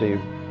accuracy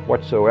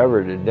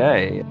whatsoever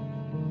today.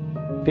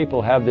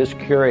 People have this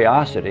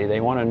curiosity.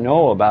 They want to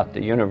know about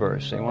the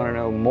universe. They want to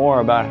know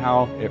more about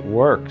how it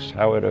works,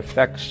 how it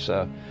affects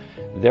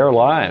their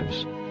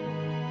lives.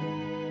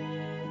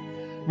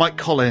 Mike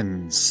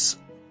Collins,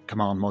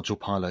 command module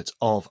pilot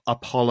of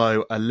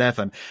Apollo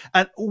 11.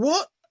 And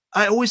what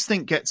I always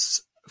think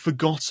gets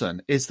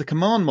forgotten is the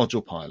command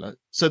module pilot,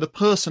 so the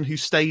person who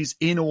stays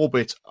in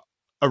orbit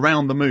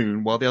around the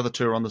moon while the other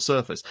two are on the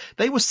surface.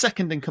 They were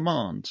second in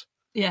command.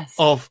 Yes.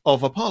 Of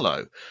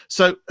Apollo.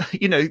 So,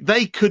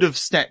 they could have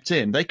stepped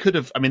in. They could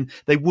have, hadn't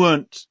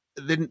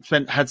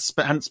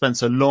spent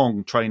so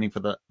long training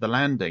for the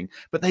landing,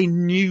 but they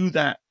knew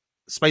that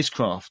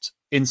spacecraft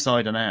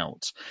inside and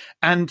out.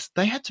 And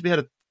they had to be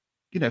able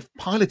to,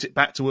 pilot it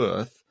back to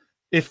Earth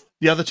if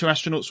the other two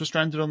astronauts were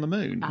stranded on the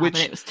moon. Which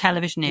but it was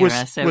television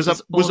era,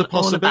 was a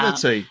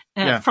possibility.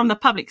 From the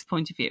public's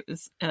point of view, it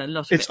was a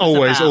lot of it's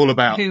always all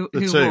about who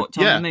the two. walked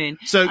on the moon.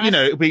 So,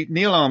 it'd be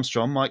Neil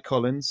Armstrong, Mike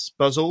Collins,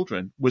 Buzz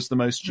Aldrin was the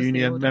most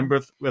junior member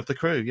of the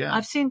crew. Yeah.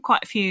 I've seen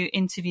quite a few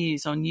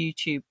interviews on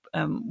YouTube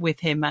with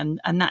him,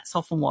 and that's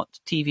often what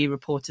TV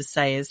reporters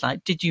say is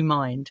like, did you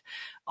mind?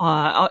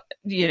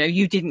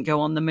 You didn't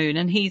go on the moon.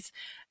 And he's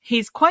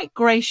he's quite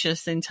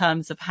gracious in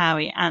terms of how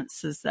he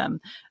answers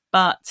them.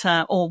 But,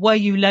 or were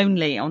you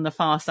lonely on the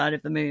far side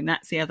of the moon?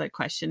 That's the other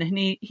question. And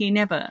he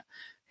never,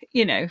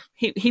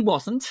 he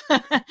wasn't.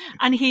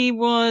 And he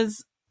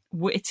was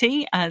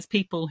witty, as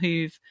people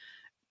who've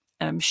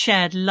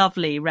shared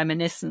lovely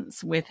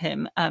reminiscence with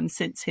him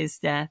since his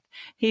death.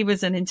 He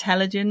was an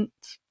intelligent,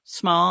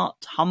 smart,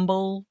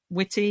 humble,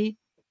 witty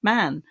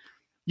man.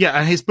 Yeah,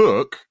 and his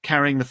book,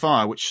 Carrying the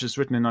Fire, which was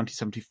written in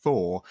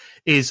 1974,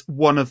 is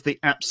one of the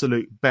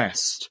absolute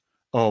best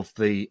of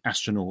the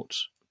astronaut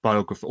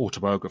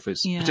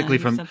autobiographies, particularly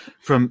from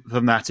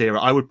that era.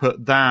 I would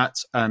put that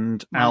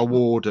and Al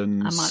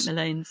Worden's... And Mike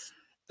Mullane's.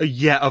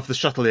 Yeah, of the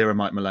shuttle era,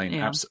 Mike Mullane,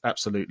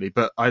 absolutely.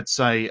 But I'd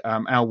say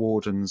Al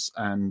Worden's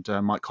and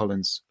Mike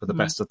Collins are the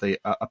best of the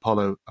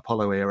Apollo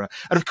era.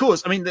 And of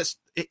course, I mean,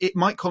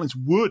 Mike Collins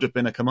would have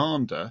been a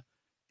commander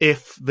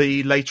if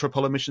the later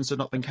Apollo missions had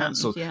not been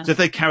cancelled. Yeah. So if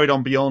they carried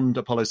on beyond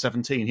Apollo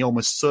 17, he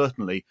almost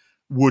certainly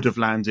would have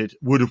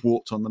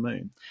walked on the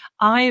moon.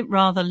 I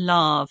rather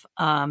love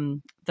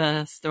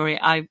the story.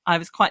 I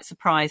was quite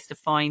surprised to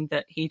find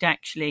that he'd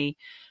actually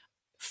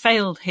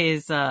failed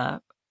his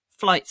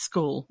flight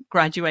school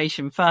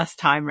graduation first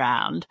time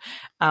round,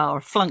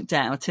 or flunked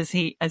out, as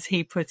he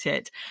put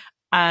it.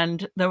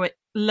 And there were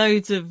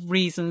loads of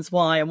reasons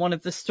why. And one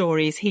of the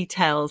stories he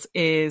tells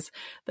is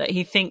that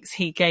he thinks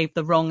he gave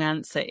the wrong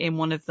answer in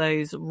one of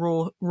those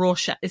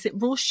Rorschach. Is it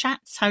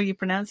Rorschachs? How you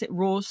pronounce it?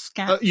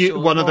 Rorschach?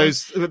 One of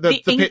those,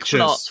 the ink pictures,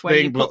 blot, where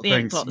you put the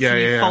ink blots and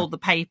you fold the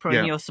paper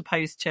and you're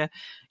supposed to,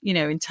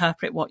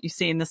 interpret what you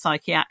see in the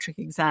psychiatric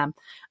exam.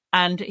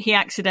 And he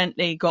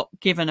accidentally got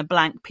given a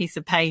blank piece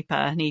of paper,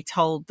 and he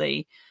told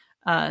the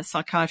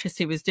psychiatrist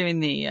who was doing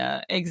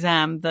the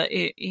exam that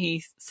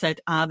he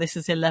said, this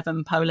is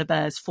 11 polar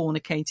bears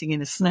fornicating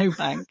in a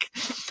snowbank.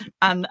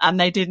 and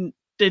they didn't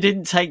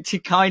take too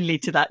kindly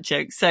to that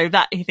joke. So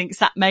that he thinks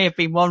that may have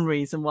been one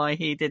reason why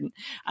he didn't.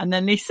 And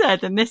then he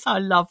said, and I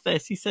love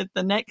this, he said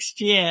the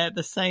next year,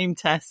 the same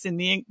test in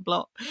the ink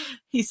blot,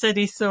 he said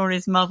he saw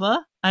his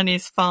mother and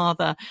his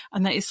father,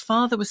 and that his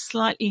father was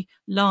slightly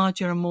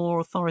larger and more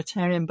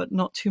authoritarian, but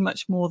not too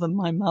much more than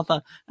my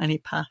mother, and he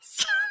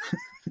passed.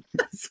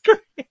 That's great.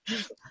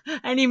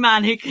 Any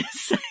man who can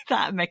say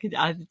that and make it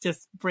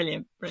just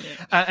brilliant.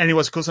 And he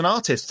was, of course, an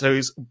artist, so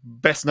he's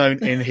best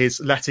known in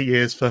his latter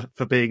years for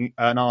being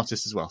an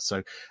artist as well.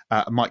 So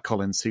Mike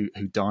Collins, who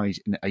died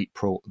in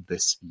April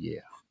this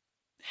year.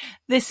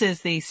 This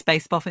is the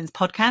Space Boffins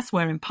podcast.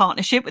 We're in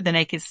partnership with the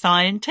Naked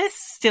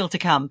Scientists. Still to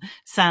come,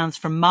 Sounds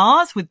from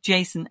Mars with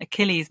Jason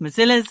Achilles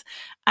Mezilis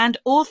and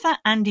author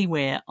Andy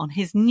Weir on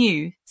his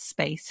new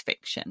space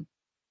fiction.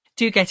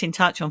 Do get in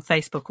touch on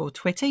Facebook or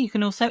Twitter. You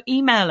can also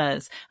email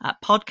us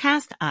at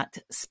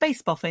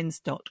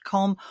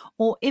podcast@spaceboffins.com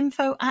or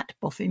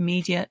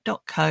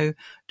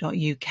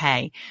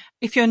info@boffinmedia.co.uk.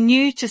 If you're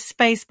new to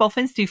Space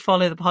Boffins, do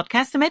follow the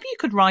podcast, and maybe you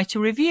could write a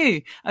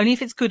review, only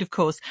if it's good, of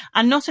course,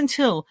 and not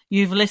until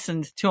you've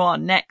listened to our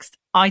next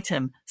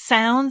item,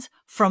 Sounds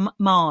from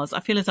Mars.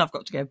 I feel as I've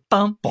got to go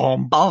bum,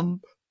 bum,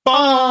 bum,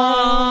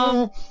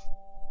 bum.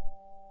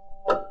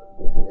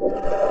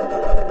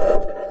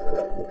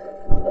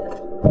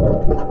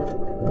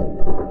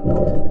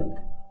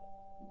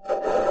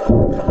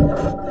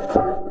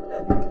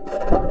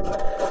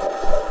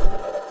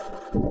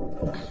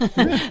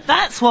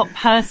 That's what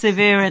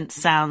Perseverance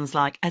sounds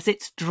like as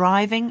it's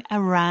driving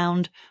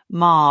around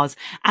Mars.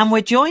 And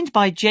we're joined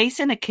by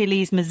Jason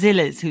Achilles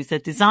Mezilis, who's the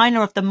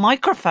designer of the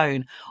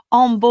microphone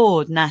on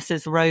board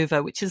NASA's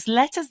rover, which has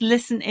let us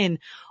listen in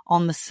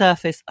on the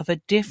surface of a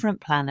different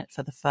planet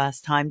for the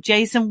first time.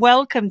 Jason,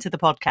 welcome to the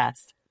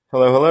podcast.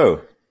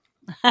 Hello.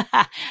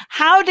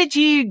 How did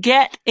you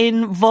get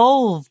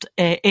involved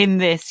in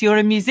this? You're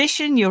a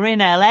musician, you're in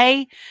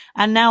LA,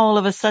 and now all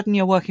of a sudden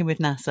you're working with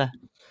NASA.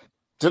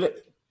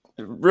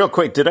 Real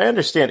quick, did I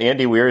understand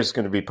Andy Weir is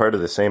going to be part of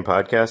the same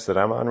podcast that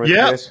I'm on with you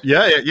guys?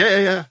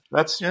 Yeah.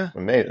 That's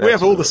amazing. We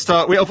have all the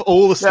stars on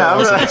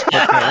this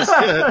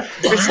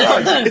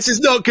podcast. This is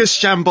not just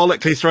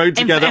shambolically thrown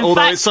together,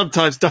 although it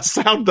sometimes does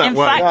sound that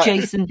way. In fact,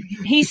 Jason,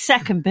 he's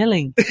second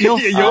billing. You're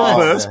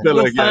first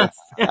billing. Yeah.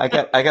 I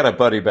got a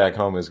buddy back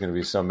home who's going to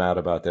be so mad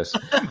about this.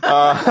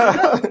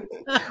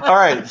 All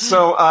right,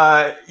 so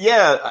I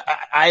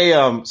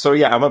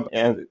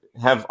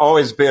have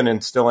always been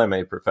and still am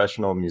a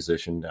professional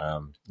musician,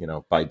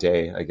 by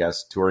day, I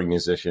guess, touring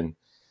musician.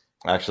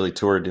 I actually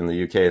toured in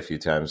the UK a few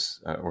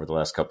times over the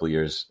last couple of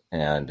years.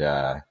 And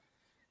I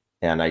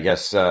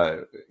guess,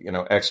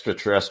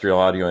 extraterrestrial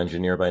audio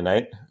engineer by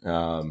night.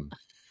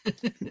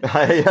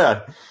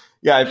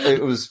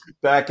 It was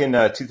back in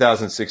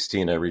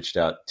 2016, I reached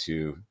out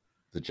to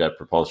the Jet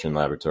Propulsion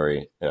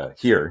Laboratory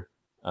here,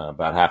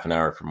 about half an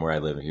hour from where I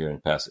live here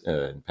in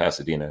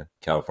Pasadena,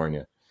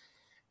 California.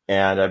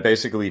 And I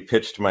basically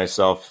pitched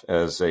myself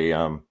as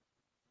a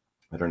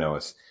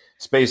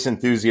space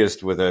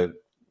enthusiast with a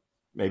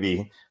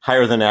maybe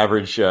higher than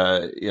average,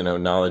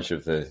 knowledge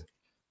of the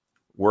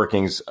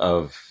workings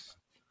of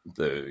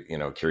the,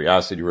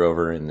 Curiosity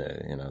rover and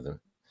the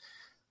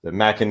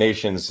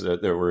machinations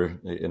that were,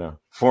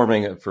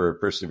 forming for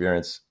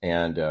Perseverance.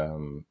 And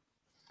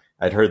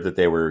I'd heard that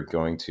they were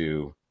going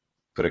to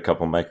put a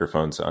couple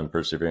microphones on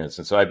Perseverance.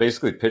 And so I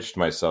basically pitched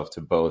myself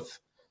to both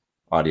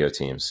audio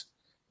teams.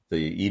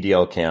 The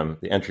EDL cam,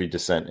 the entry,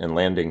 descent, and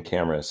landing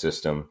camera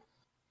system,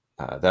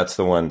 that's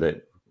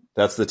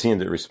the team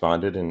that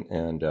responded.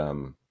 And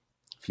a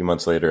few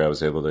months later, I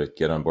was able to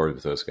get on board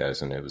with those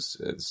guys, and it's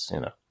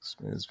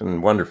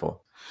been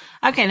wonderful.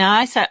 Okay, now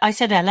I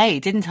said LA,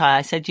 didn't I?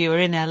 I said you were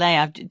in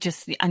LA.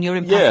 And you're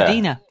in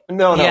Pasadena.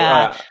 No,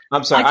 yeah.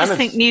 I'm sorry. I just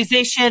think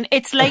musician.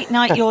 It's late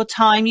night your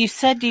time. You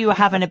said you were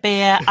having a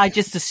beer. I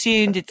just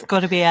assumed it's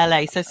got to be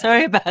LA. So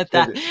sorry about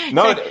that.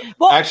 No,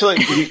 actually,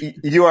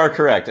 you are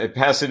correct.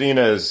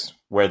 Pasadena is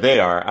where they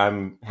are.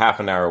 I'm half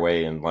an hour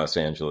away in Los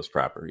Angeles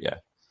proper. Yeah.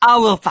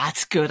 Oh well,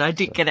 that's good. I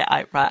did get it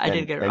out right.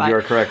 And you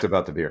are correct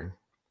about the beer.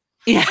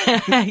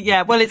 Yeah,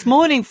 yeah. Well, it's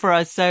morning for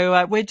us,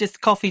 so we're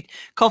just coffee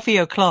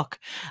o'clock,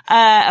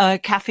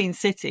 caffeine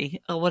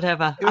city or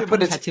whatever. I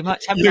haven't had too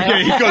much. You've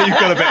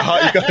got a bit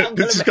hot.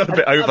 This has got a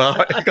bit over.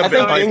 I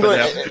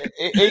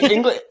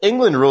think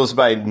England rules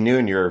by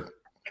noon.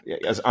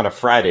 On a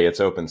Friday, it's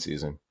open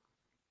season.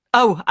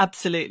 Oh,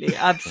 absolutely,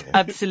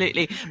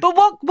 absolutely. But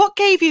what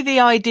gave you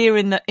the idea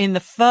in the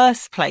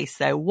first place,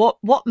 though?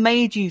 What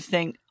made you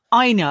think,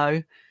 I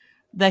know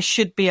there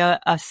should be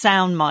a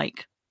sound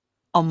mic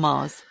on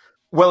Mars?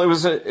 Well, it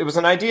was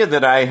an idea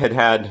that I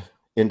had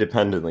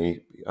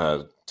independently,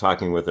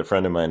 talking with a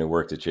friend of mine who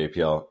worked at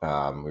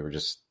JPL. We were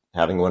just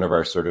having one of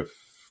our sort of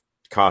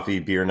coffee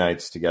beer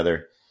nights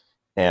together.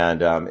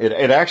 And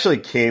it actually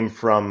came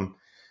from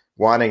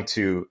wanting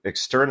to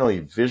externally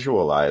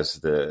visualize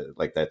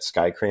that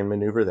sky crane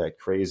maneuver, that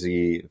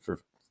crazy, for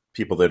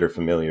people that are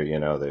familiar,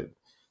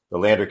 the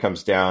lander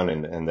comes down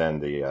and then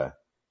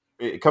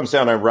it comes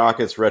down on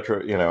rockets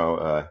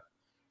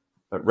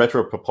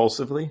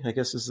retropropulsively, I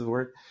guess is the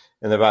word.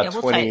 And about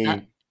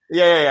 20,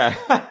 yeah.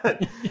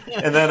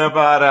 And then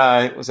about,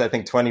 I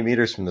think 20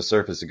 meters from the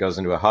surface, it goes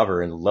into a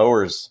hover and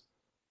lowers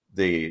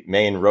the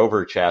main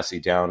rover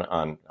chassis down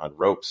on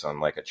ropes on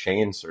like a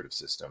chain sort of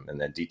system, and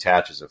then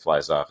detaches and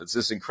flies off. It's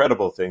this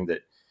incredible thing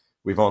that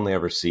we've only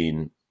ever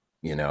seen,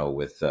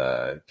 with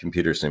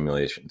computer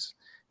simulations.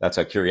 That's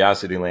how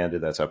Curiosity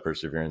landed. That's how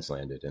Perseverance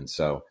landed. And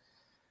so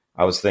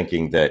I was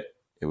thinking that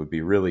it would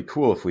be really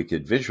cool if we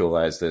could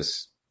visualize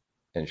this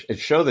and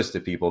show this to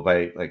people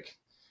by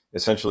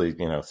essentially,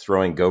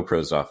 throwing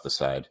GoPros off the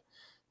side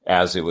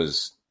as it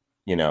was,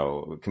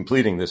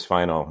 completing this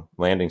final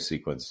landing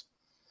sequence.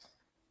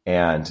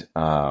 And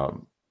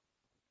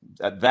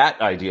that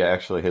idea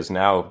actually has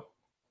now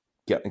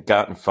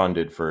gotten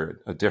funded for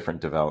a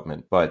different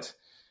development. But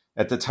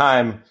at the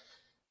time,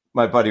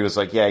 my buddy was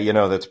like, yeah,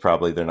 that's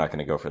probably, they're not going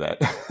to go for that.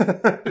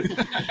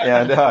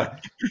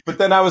 But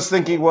then I was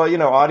thinking, well,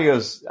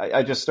 audio's,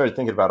 I just started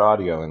thinking about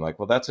audio and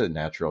that's a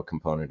natural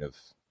component of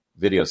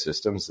video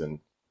systems. And,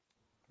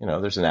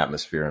 there's an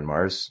atmosphere on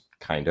Mars,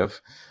 kind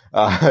of,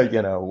 how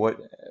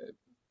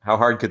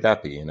hard could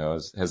that be?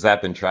 Has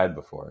that been tried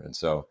before? And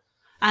so.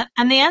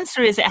 And the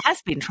answer is it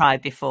has been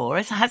tried before,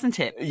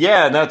 hasn't it?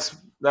 Yeah. And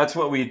that's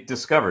what we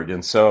discovered.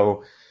 And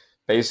so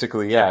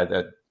basically,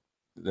 that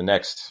the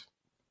next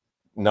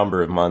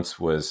number of months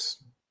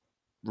was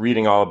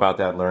reading all about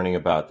that, learning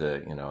about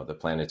the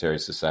Planetary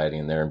Society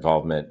and their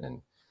involvement,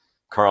 and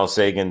Carl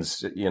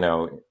Sagan's,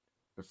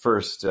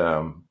 first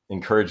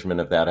encouragement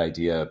of that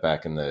idea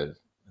back in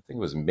I think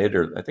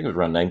it was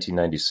around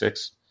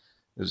 1996.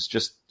 It was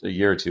just a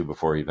year or two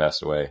before he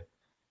passed away.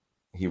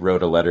 He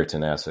wrote a letter to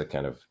NASA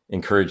kind of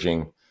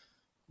encouraging,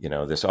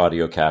 this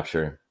audio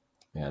capture,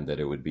 and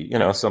that it would be,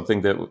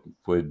 something that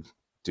would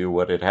do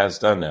what it has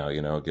done now,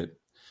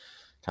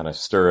 kind of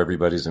stir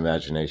everybody's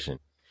imagination.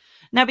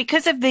 Now,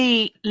 because of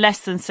the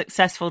less than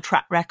successful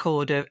track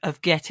record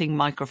of getting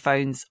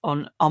microphones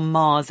on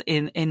Mars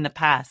in the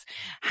past,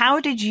 how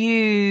did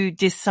you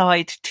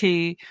decide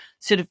to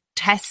sort of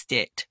test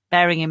it,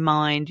 bearing in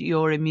mind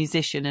you're a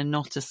musician and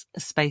not a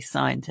space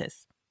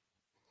scientist?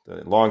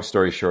 The long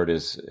story short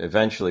is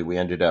eventually we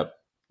ended up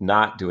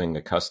not doing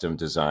a custom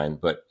design,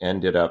 but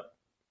ended up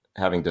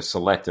having to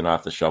select an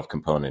off-the-shelf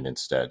component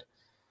instead,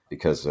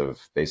 because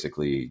of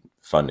basically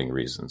funding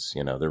reasons.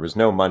 There was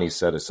no money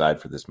set aside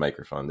for this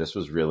microphone. This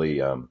was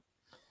really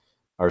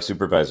our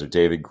supervisor,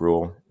 David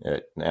Gruhl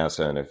at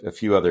NASA, and a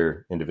few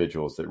other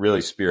individuals that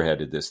really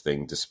spearheaded this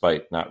thing,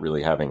 despite not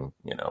really having,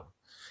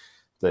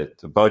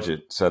 the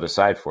budget set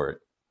aside for it.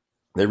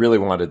 They really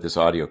wanted this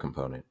audio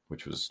component,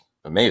 which was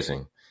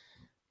amazing.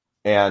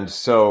 And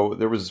so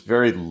there was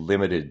very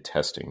limited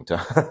testing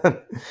done.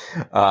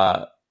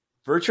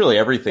 Virtually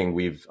everything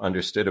we've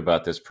understood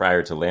about this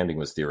prior to landing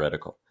was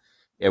theoretical.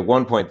 At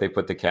one point, they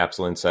put the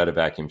capsule inside a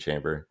vacuum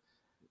chamber,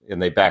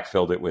 and they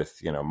backfilled it with,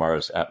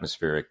 Mars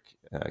atmospheric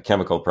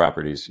chemical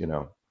properties,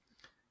 and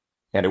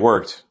it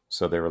worked.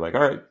 So they were like,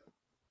 all right,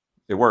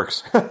 it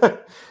works.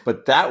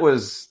 But that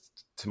was,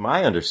 to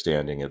my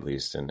understanding at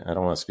least, and I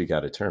don't want to speak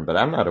out of turn, but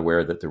I'm not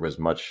aware that there was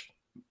much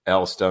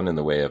else done in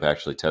the way of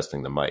actually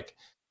testing the mic.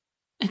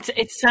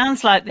 It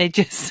sounds like they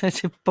just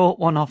sort of bought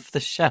one off the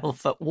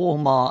shelf at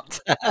Walmart.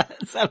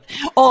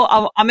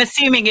 I'm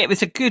assuming it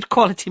was a good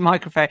quality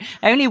microphone. It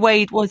only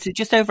weighed, was it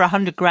just over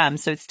 100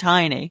 grams, so it's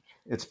tiny.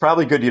 It's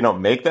probably good you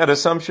don't make that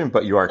assumption,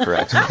 but you are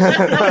correct.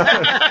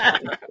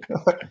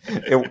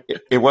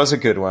 It was a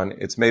good one.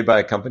 It's made by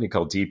a company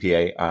called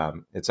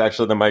DPA. It's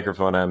actually the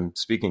microphone I'm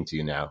speaking to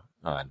you now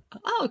on.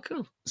 Oh,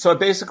 cool. So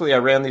basically, I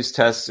ran these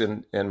tests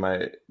in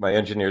my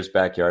engineer's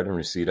backyard in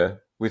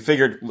Reseda. We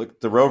figured,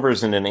 look, the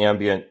rover's in an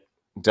ambient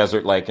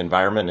desert-like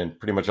environment, and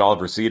pretty much all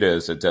of Reseda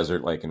is a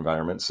desert-like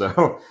environment.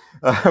 So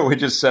we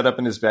just set up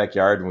in his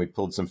backyard, and we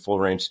pulled some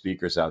full-range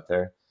speakers out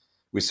there.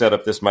 We set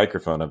up this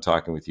microphone I'm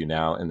talking with you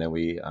now, and then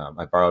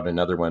I borrowed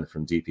another one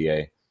from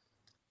DPA,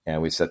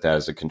 and we set that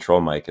as a control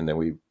mic, and then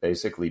we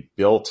basically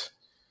built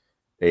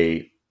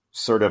a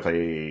sort of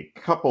a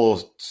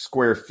couple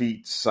square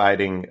feet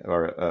siding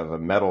of a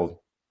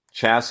metal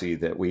chassis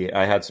that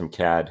I had some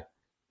CAD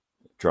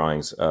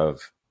drawings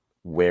of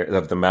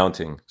the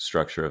mounting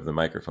structure of the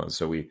microphone.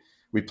 So we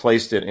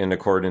placed it in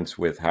accordance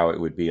with how it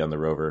would be on the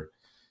rover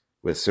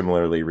with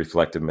similarly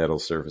reflective metal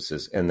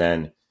surfaces, and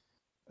then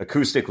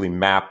acoustically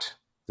mapped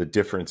the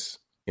difference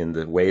in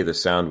the way the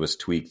sound was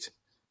tweaked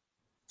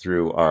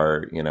through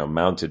our,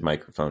 mounted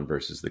microphone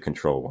versus the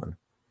control one.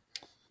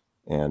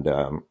 And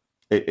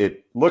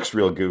it looks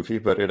real goofy,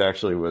 but it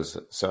actually was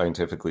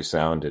scientifically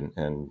sound,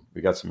 and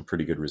we got some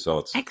pretty good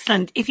results.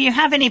 Excellent. If you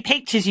have any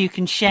pictures you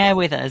can share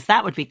with us,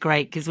 that would be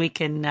great, because we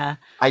can.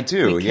 I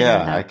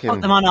can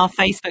put them on our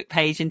Facebook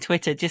page and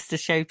Twitter just to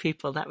show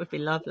people. That would be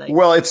lovely.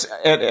 Well, it's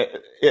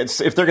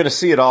if they're going to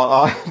see it,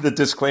 all the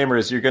disclaimer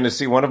is you're going to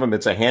see one of them.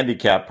 It's a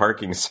handicap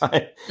parking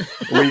sign.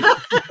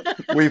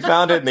 We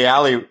found it in the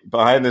alley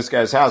behind this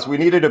guy's house. We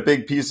needed a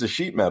big piece of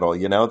sheet metal,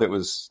 that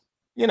was,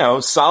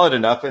 solid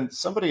enough, and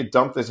somebody had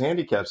dumped this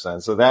handicap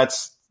sign. So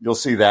you'll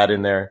see that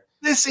in there.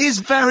 This is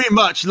very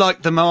much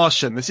like The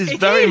Martian. This is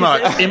very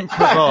much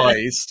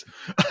improvised.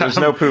 There's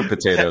no poop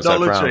potatoes,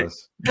 technology.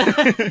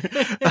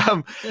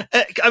 I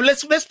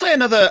promise. Let's play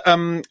another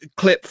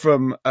clip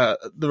from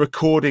the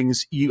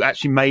recordings you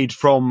actually made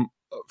from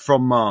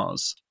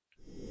Mars.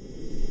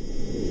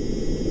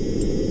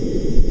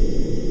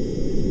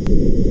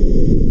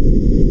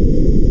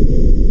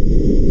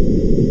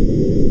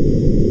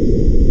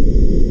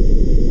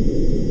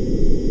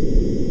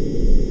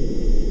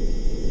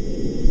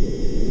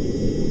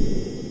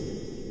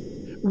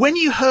 When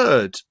you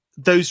heard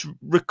those,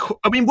 were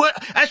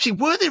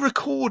they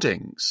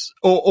recordings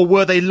or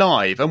were they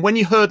live? And when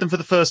you heard them for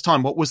the first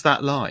time, what was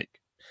that like?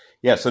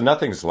 Yeah, so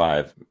nothing's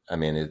live. I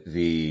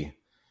mean,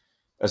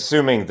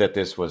 assuming that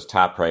this was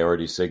top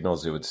priority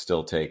signals, it would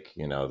still take,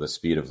 the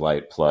speed of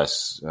light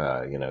plus,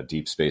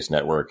 deep space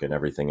network and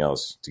everything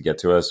else to get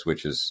to us,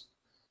 which is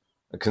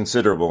a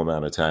considerable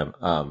amount of time.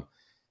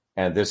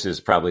 And this is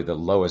probably the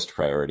lowest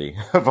priority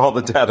of all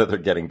the data they're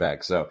getting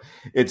back. So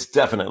it's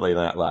definitely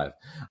not live.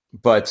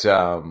 But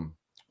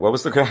what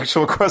was the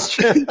actual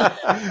question?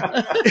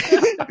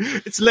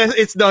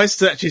 It's nice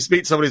to actually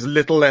speak to somebody who's a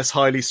little less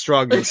highly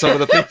strung than some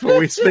of the people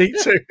we speak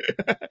to.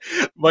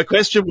 My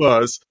question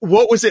was,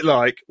 what was it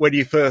like when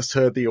you first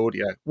heard the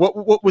audio?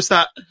 What was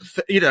that?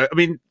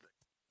 It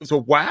was a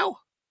wow.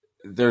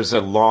 There's a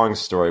long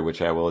story,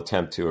 which I will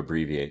attempt to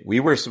abbreviate. We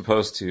were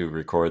supposed to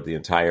record the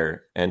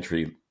entire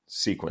entry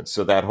sequence.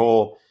 So that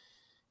whole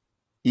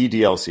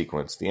EDL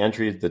sequence, the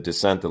entry, the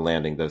descent, the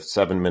landing, the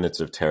 7 minutes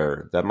of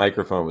terror, that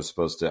microphone was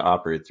supposed to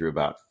operate through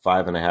about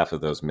 5.5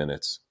 of those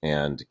minutes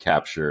and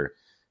capture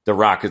the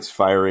rockets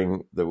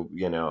firing, the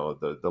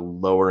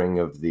lowering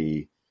of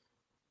the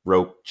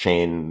rope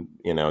chain,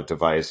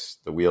 device,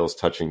 the wheels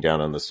touching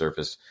down on the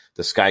surface,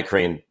 the sky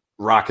crane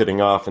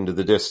rocketing off into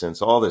the distance,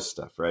 all this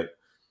stuff, right?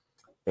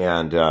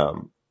 And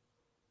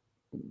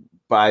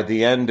by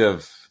the end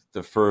of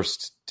the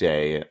first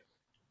day,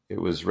 it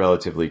was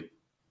relatively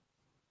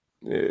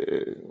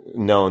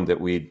known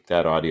that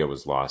that audio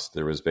was lost.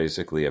 There was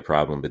basically a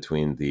problem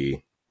between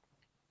the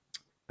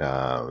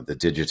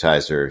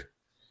digitizer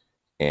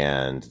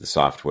and the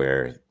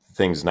software,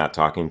 things not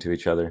talking to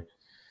each other.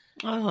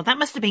 Oh, that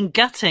must have been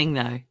gutting,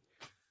 though.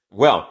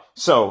 Well,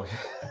 so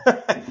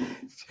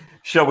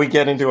shall we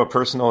get into a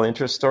personal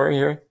interest story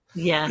here?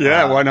 Yeah.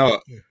 Yeah, why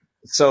not?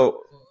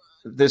 So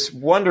this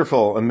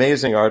wonderful,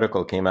 amazing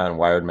article came out in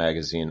Wired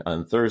magazine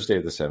on Thursday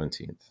the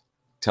 17th.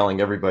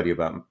 Telling everybody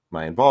about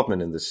my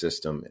involvement in the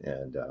system,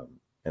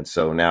 and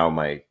so now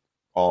my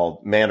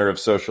all manner of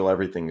social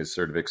everything is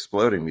sort of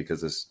exploding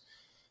because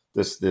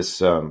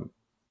this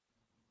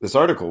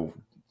article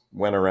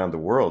went around the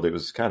world. It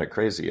was kind of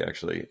crazy,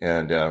 actually.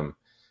 And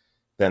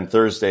then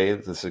Thursday,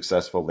 the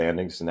successful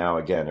landing. So now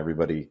again,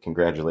 everybody,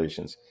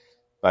 congratulations!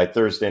 By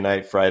Thursday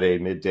night, Friday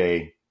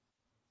midday,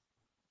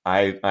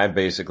 I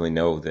basically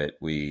know that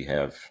we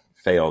have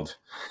failed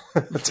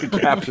to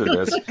capture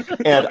this,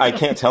 and I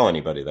can't tell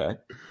anybody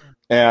that.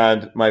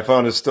 And my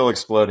phone is still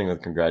exploding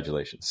with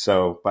congratulations.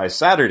 So by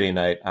Saturday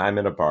night, I'm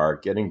in a bar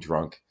getting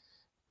drunk,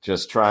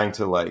 just trying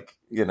to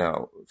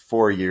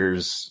 4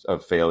 years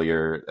of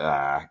failure,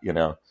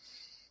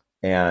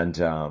 And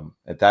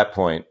at that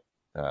point,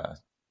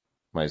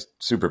 my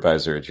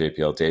supervisor at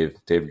JPL,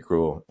 David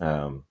Gruhl,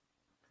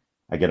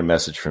 I get a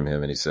message from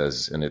him, and he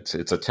says, and it's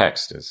a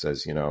text. It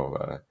says,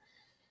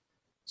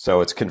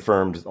 so it's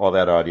confirmed all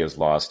that audio is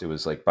lost. It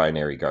was like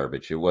binary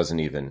garbage. It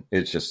wasn't even,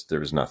 it's just, there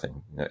was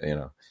nothing,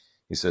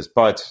 He says,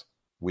 but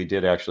we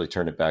did actually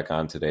turn it back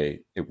on today.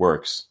 It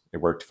works. It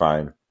worked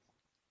fine.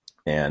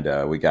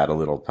 And we got a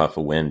little puff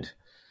of wind.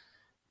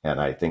 And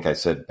I think I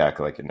said back,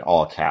 like in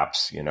all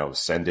caps,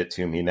 send it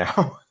to me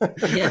now.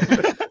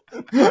 Yeah.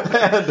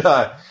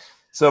 And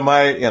so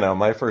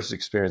my first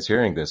experience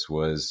hearing this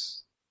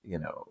was,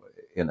 in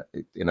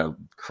a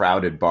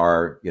crowded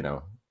bar,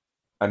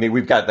 I mean,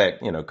 we've got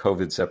that,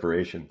 COVID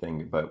separation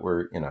thing, but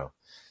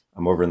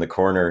I'm over in the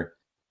corner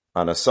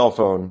on a cell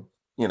phone,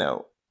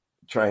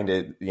 trying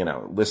to,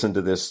 listen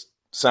to this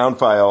sound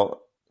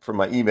file from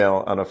my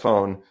email on a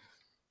phone.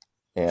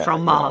 And,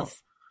 from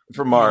Mars.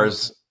 From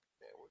Mars,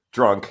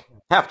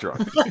 half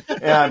drunk.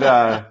 And,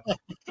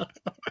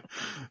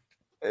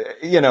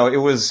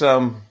 it was,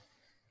 I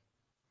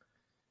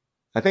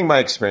think my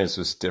experience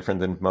was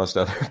different than most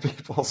other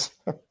people's.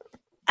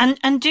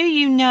 And do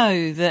you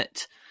know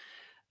that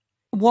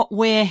what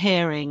we're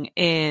hearing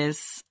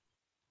is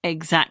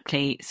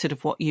exactly sort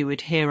of what you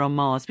would hear on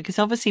Mars? Because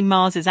obviously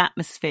Mars's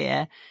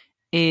atmosphere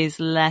is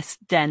less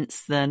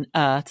dense than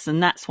Earth's,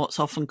 and that's what's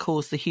often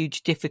caused the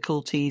huge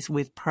difficulties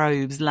with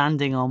probes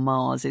landing on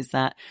Mars, is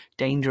that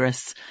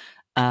dangerous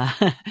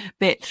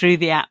bit through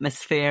the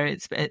atmosphere.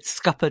 It's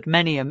scuppered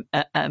many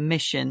a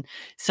mission.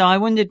 So I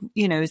wondered,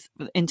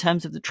 in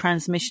terms of the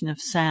transmission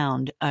of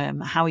sound,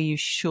 how are you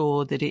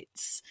sure that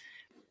it's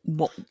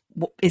what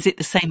is it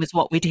the same as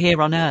what we'd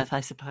hear on Earth,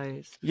 I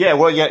suppose? Yeah,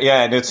 well,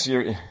 yeah, and it's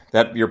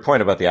your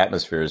point about the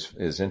atmosphere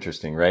is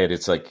interesting, right?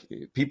 It's like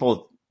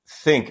people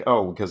think,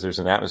 because there's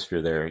an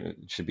atmosphere there, it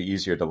should be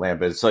easier to land,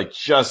 but it's like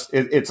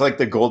it's like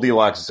the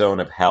Goldilocks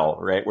zone of hell,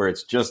 right? Where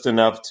it's just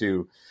enough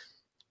to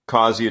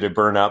cause you to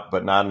burn up,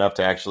 but not enough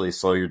to actually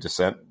slow your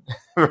descent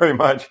very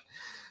much.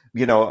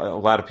 A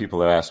lot of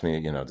people have asked me,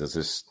 does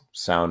this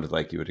sound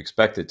like you would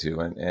expect it to?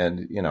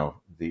 And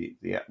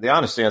the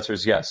honest answer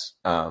is yes.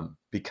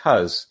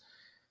 Because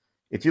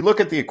if you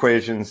look at the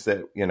equations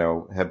that,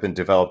 have been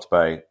developed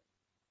by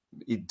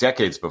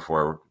decades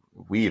before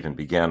we even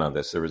began on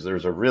this, there was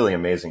a really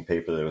amazing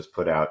paper that was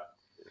put out.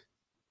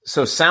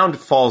 So sound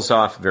falls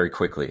off very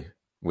quickly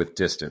with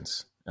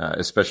distance,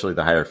 especially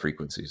the higher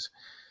frequencies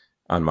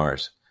on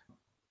Mars.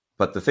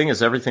 But the thing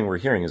is, everything we're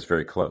hearing is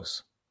very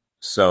close.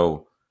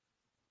 So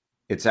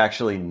it's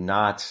actually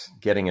not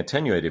getting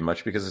attenuated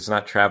much because it's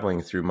not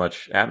traveling through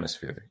much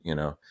atmosphere,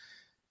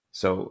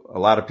 So a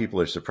lot of people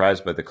are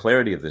surprised by the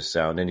clarity of this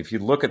sound. And if you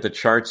look at the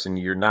charts and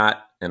you're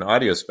not an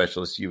audio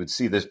specialist, you would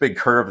see this big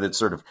curve that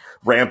sort of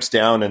ramps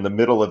down in the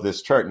middle of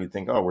this chart. And you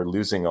think, we're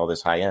losing all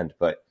this high end.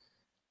 But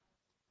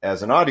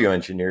as an audio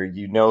engineer,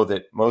 you know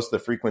that most of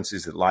the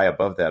frequencies that lie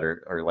above that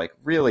are like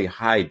really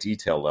high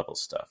detail level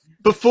stuff.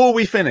 Before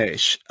we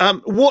finish,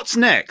 what's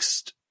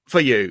next for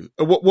you?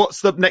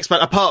 What's the next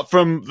plan, apart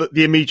from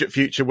the immediate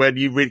future where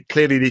you really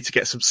clearly need to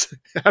get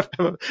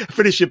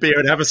finish your beer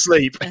and have a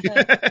sleep?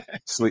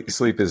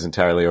 Sleep is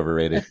entirely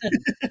overrated.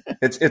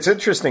 It's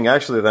interesting,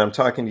 actually, that I'm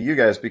talking to you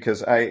guys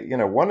because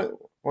one of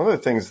the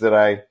things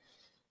that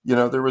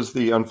there was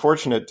the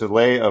unfortunate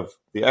delay of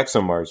the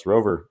ExoMars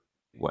rover,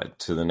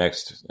 to the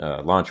next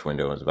launch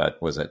window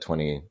was that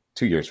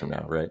 22 years from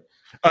now, right?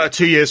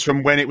 2 years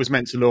from when it was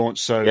meant to launch.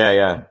 So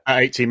yeah,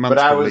 18 months.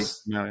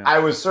 But I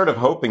was sort of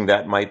hoping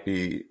that might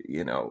be,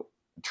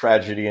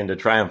 tragedy into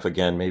triumph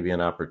again, maybe an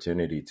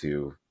opportunity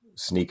to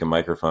sneak a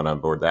microphone on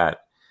board that.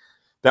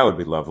 That would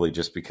be lovely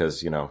just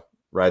because,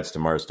 rides to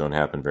Mars don't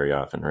happen very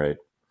often, right?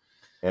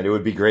 And it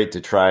would be great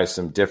to try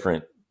some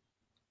different,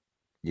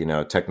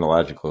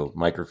 technological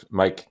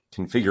mic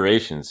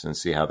configurations and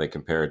see how they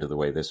compare to the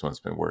way this one's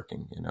been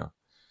working,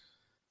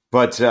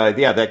 But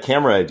that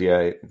camera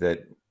idea that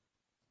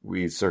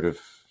we sort of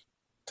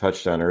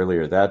touched on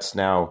earlier, that's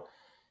now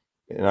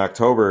in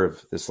October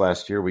of this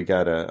last year, we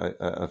got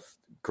a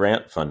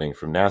grant funding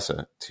from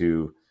NASA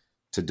to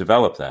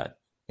develop that.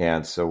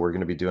 And so we're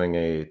going to be doing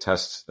a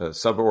test,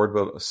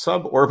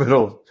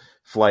 suborbital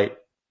flight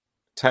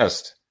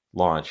test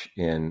launch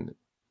in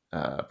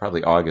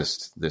probably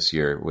August this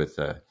year with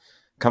a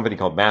company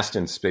called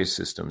Martian Space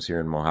Systems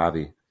here in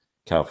Mojave,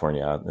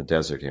 California, out in the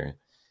desert here.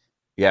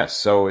 Yes,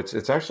 so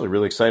it's actually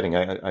really exciting.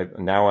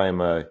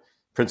 I'm a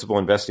principal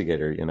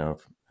investigator,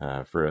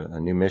 for a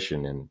new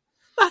mission, and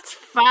that's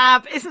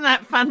fab. Isn't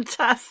that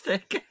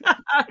fantastic?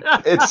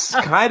 It's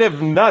kind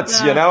of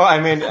nuts, I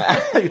mean,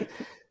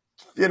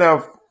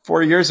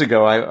 4 years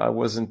ago,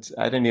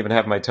 I didn't even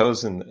have my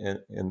toes in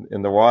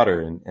the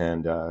water,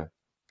 and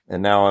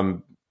now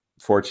I'm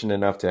fortunate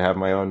enough to have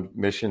my own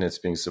mission. It's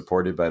being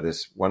supported by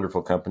this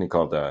wonderful company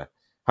called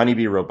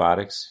Honeybee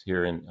Robotics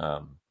here in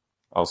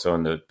also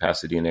in the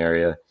Pasadena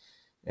area,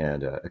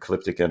 and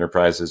Ecliptic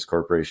Enterprises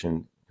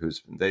Corporation,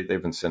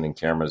 they've been sending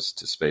cameras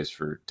to space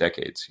for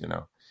decades,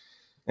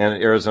 and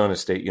Arizona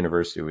State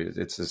University.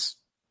 It's this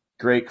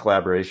great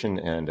collaboration,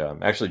 and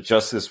actually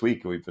just this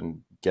week we've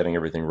been getting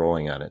everything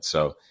rolling on it.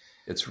 So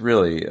it's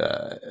really,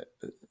 I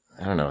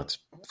don't know, it's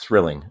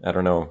thrilling. I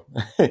don't know.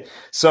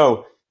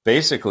 So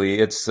basically,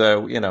 it's,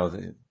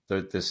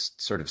 this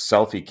sort of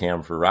selfie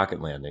cam for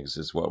rocket landings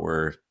is what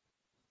we're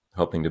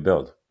hoping to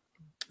build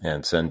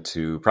and send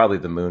to probably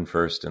the moon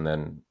first and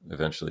then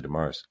eventually to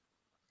Mars.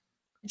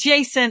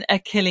 Jason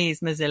Achilles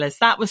Mezilis,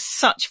 that was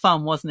such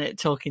fun, wasn't it,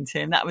 talking to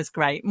him? That was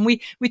great. And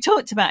we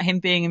talked about him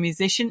being a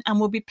musician, and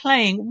we'll be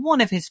playing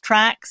one of his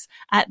tracks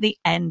at the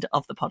end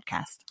of the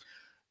podcast.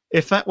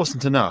 If that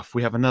wasn't enough,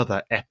 we have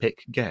another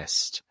epic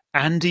guest.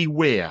 Andy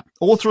Weir,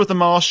 author of The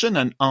Martian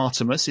and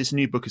Artemis. His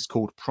new book is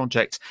called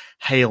Project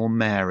Hail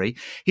Mary.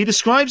 He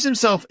describes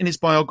himself in his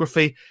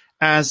biography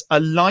as a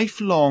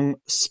lifelong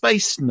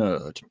space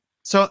nerd.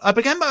 So I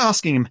began by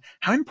asking him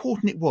how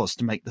important it was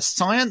to make the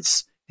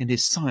science in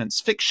his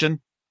science fiction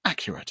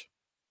accurate.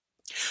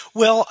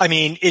 Well, I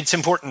mean, it's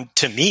important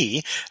to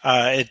me.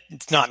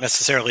 It's not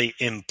necessarily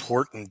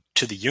important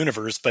to the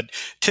universe, but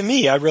to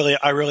me, I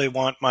really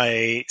want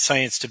my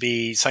science to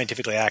be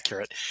scientifically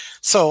accurate.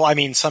 So, I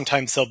mean,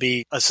 sometimes there'll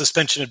be a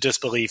suspension of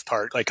disbelief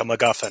part, like a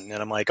MacGuffin,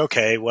 and I'm like,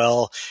 okay,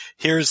 well,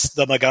 here's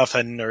the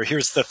MacGuffin, or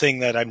here's the thing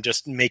that I'm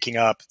just making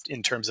up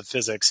in terms of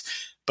physics,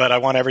 but I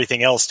want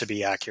everything else to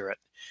be accurate.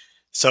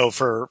 So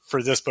for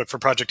this book, for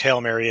Project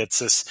Hail Mary, it's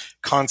this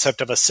concept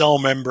of a cell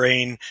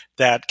membrane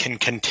that can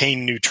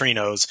contain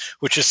neutrinos,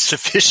 which is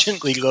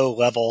sufficiently low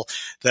level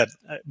that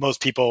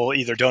most people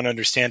either don't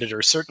understand it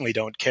or certainly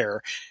don't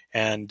care.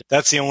 And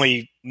that's the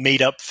only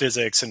made up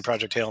physics in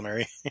Project Hail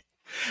Mary.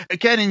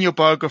 Again, in your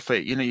biography,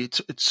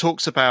 it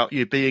talks about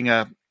you being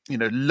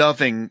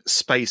loving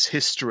space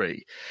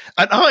history.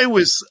 And I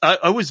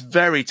was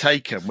very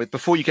taken with,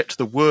 before you get to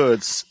the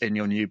words in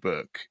your new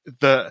book,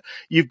 that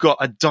you've got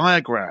a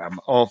diagram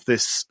of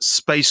this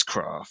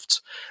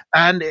spacecraft,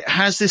 and it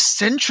has this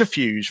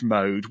centrifuge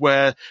mode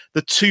where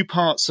the two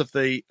parts of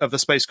the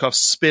spacecraft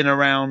spin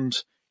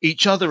around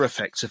each other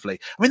effectively.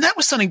 I mean, that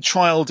was something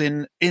trialed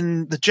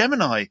in the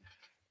Gemini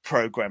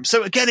program.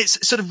 So again,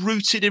 it's sort of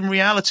rooted in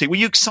reality. Were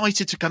you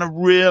excited to kind of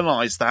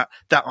realize that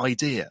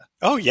idea?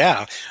 Oh,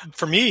 yeah.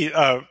 For me,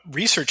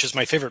 research is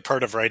my favorite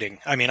part of writing.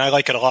 I mean, I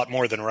like it a lot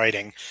more than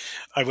writing.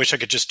 I wish I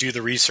could just do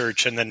the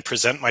research and then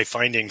present my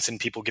findings and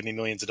people give me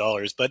millions of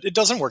dollars, but it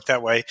doesn't work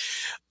that way.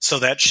 So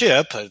that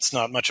ship, it's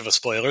not much of a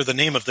spoiler. The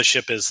name of the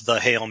ship is the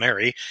Hail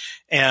Mary.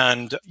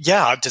 And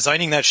yeah,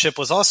 designing that ship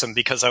was awesome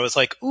because I was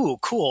like, ooh,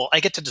 cool.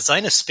 I get to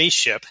design a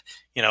spaceship,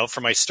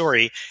 for my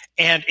story.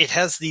 And it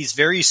has these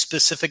very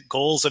specific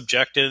goals,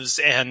 objectives,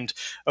 and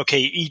okay,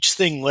 each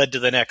thing led to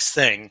the next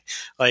thing.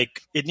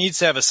 Like, it needs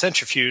to have a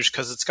centrifuge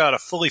because it's got a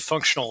fully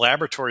functional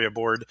laboratory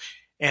aboard,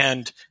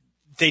 and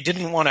they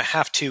didn't want to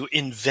have to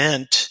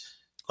invent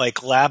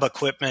like lab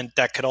equipment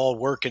that could all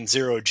work in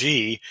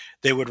 0G.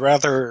 They would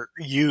rather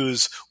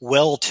use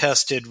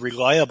well-tested,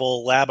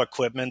 reliable lab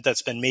equipment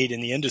that's been made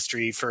in the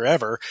industry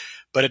forever,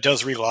 but it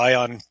does rely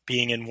on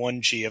being in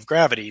 1G of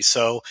gravity.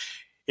 So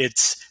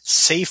it's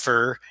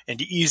safer and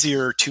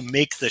easier to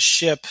make the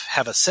ship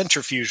have a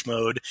centrifuge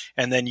mode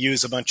and then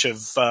use a bunch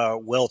of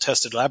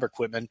well-tested lab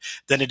equipment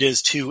than it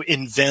is to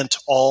invent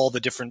all the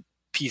different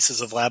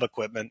pieces of lab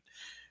equipment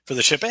for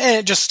the ship.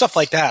 And just stuff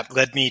like that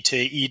led me to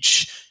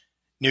each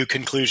new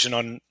conclusion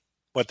on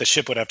what the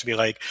ship would have to be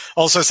like.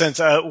 Also, since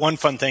one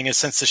fun thing is,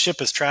 since the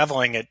ship is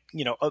traveling at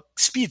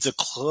speeds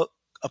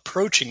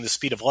approaching the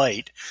speed of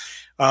light,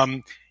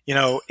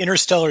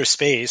 interstellar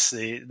space,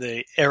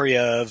 the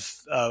area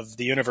of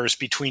the universe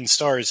between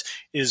stars,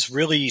 is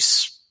really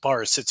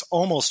sparse. It's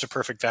almost a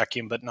perfect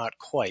vacuum, but not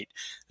quite.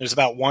 There's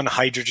about one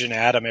hydrogen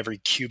atom every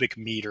cubic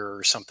meter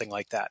or something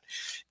like that.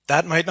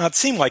 That might not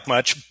seem like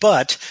much,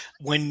 but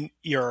when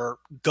you're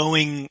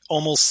going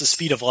almost the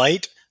speed of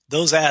light,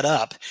 those add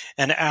up,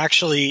 and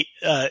actually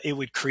it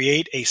would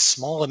create a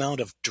small amount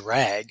of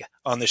drag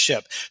on the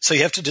ship. So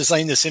you have to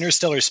design this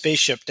interstellar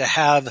spaceship to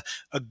have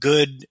a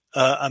good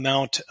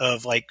amount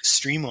of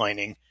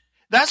streamlining.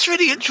 That's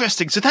really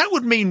interesting. So that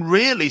would mean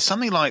really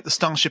something like the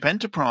Starship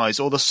Enterprise,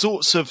 or the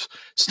sorts of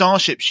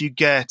starships you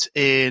get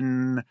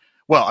in,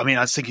 well, I mean,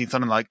 I was thinking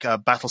something like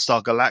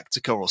Battlestar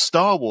Galactica or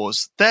Star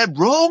Wars. They're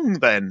wrong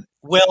then.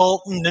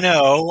 Well,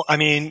 no. I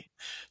mean,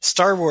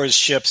 Star Wars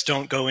ships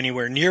don't go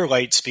anywhere near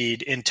light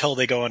speed until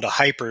they go into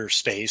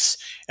hyperspace,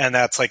 and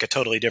that's like a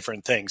totally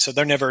different thing. So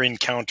they're never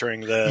encountering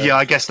the... Yeah,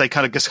 I guess they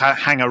kind of just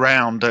hang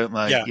around, don't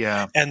they?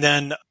 Yeah. And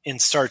then in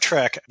Star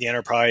Trek, the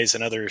Enterprise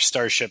and other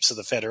starships of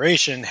the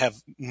Federation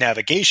have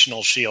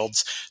navigational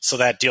shields, so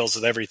that deals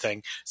with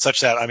everything,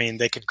 such that, I mean,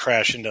 they could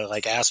crash into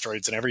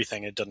asteroids and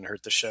everything. It doesn't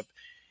hurt the ship.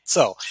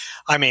 So,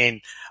 I mean,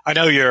 I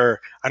know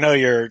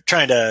you're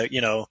trying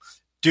to,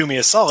 do me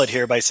a solid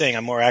here by saying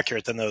I'm more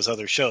accurate than those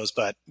other shows,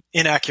 but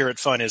inaccurate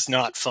fun is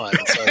not fun.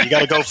 So you got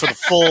to go for the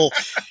full,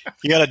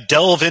 you got to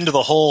delve into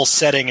the whole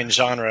setting and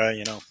genre,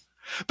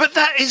 But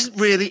that is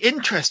really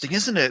interesting,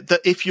 isn't it?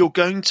 That if you're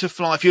going to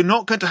fly, if you're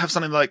not going to have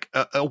something like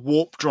a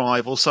warp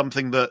drive or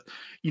something that,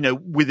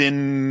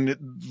 within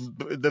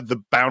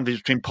the boundaries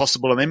between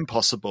possible and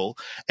impossible,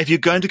 if you're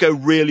going to go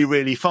really,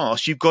 really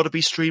fast, you've got to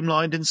be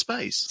streamlined in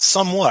space.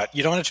 Somewhat.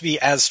 You don't have to be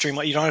as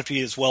streamlined. You don't have to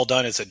be as well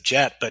done as a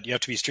jet, but you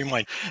have to be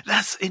streamlined.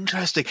 That's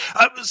interesting.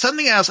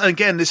 Something else, and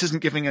again, this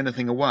isn't giving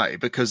anything away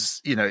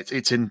because,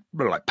 it's in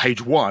like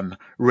page 1,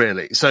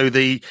 really. So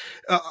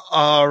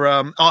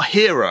our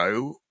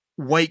hero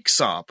wakes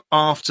up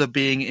after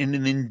being in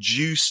an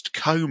induced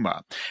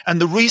coma.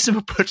 And the reason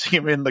for putting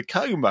him in the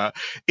coma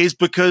is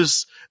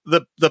because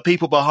the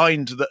people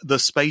behind the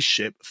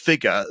spaceship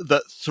figure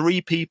that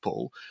 3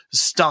 people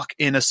stuck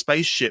in a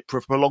spaceship for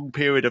a prolonged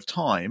period of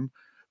time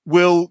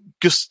will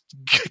just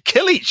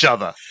kill each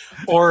other.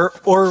 Or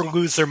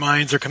lose their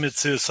minds or commit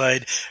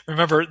suicide.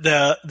 Remember,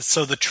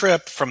 the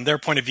trip from their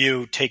point of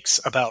view takes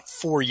about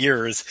 4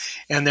 years,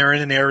 and they're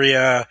in an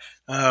area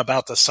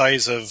about the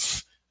size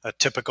of a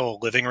typical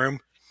living room.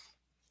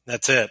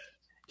 That's it.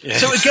 Yeah.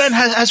 So again,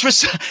 has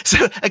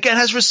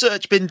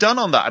research been done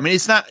on that? I mean,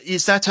 is that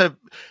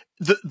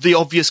the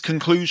obvious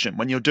conclusion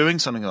when you're doing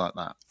something like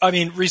that? I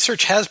mean,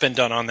 research has been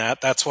done on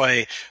that. That's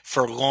why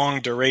for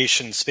long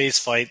duration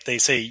spaceflight, they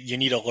say you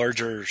need a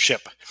larger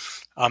ship,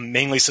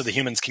 mainly so the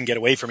humans can get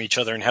away from each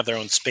other and have their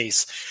own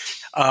space.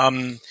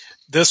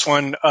 This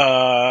one,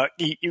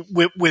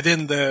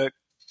 within the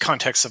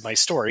context of my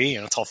story,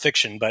 it's all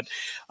fiction, but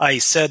I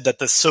said that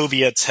the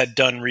Soviets had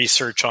done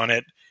research on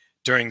it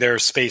during their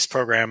space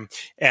program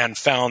and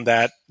found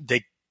that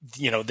they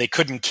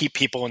couldn't keep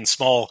people in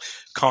small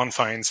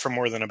confines for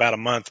more than about a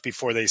month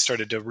before they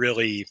started to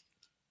really,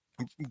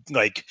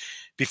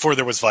 before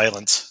there was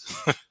violence.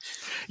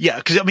 Yeah,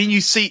 because I mean,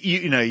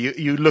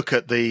 you look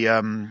at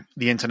the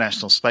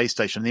International Space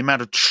Station, the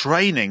amount of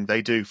training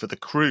they do for the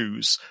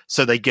crews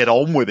so they get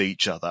on with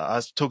each other. I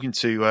was talking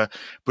to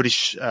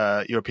British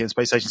European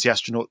Space Agency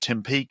astronaut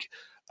Tim Peake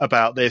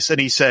about this, and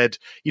he said,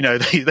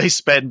 they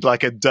spend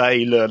like a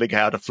day learning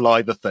how to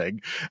fly the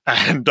thing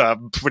and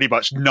pretty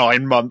much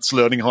 9 months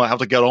learning how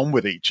to get on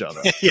with each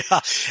other.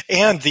 Yeah,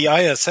 and the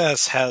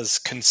ISS has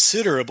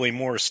considerably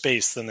more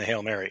space than the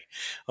Hail Mary.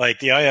 Like,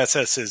 the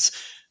ISS is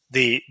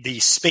the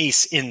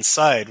space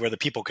inside where the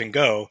people can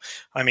go.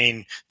 I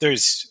mean,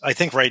 I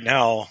think right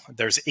now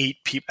there's 8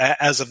 people,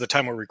 as of the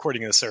time we're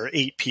recording this, there are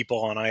 8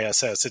 people on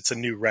ISS. It's a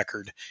new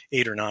record,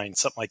 8 or 9,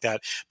 something like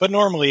that. But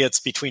normally it's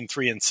between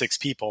 3 and 6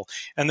 people.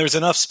 And there's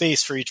enough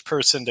space for each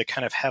person to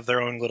kind of have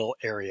their own little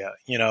area.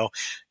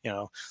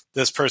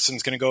 This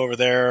person's going to go over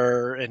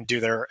there and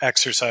do their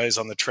exercise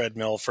on the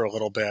treadmill for a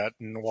little bit.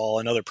 And while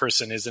another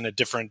person is in a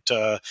different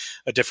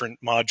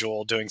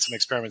module doing some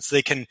experiments,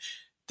 they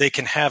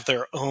can have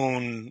their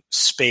own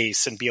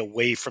space and be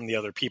away from the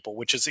other people,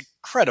 which is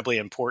incredibly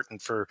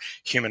important for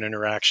human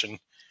interaction.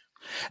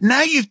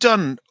 Now you've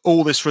done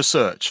all this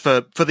research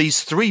for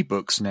these 3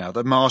 books now,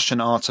 The Martian,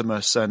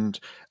 Artemis, and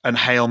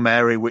Hail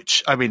Mary,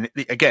 which, I mean,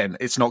 again,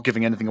 it's not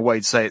giving anything away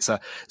to say it's an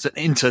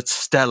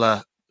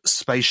interstellar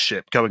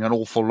spaceship going an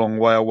awful long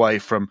way away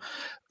from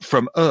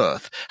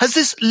Earth. Has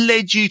this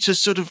led you to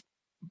sort of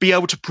be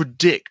able to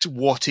predict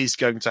what is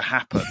going to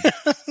happen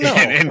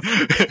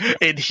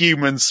in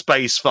human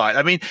space flight?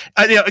 I mean,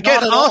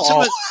 again,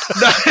 Artemis.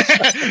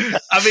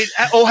 I mean,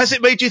 or has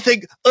it made you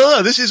think,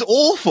 "Oh, this is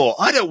awful.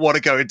 I don't want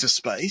to go into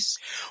space"?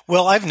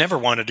 Well, I've never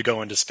wanted to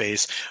go into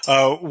space.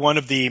 One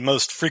of the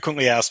most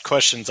frequently asked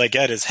questions I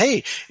get is,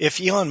 "Hey, if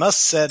Elon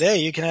Musk said, hey,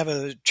 you can have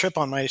a trip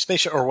on my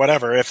spaceship or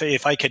whatever, if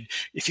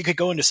you could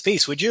go into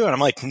space, would you?" And I'm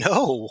like,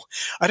 "No,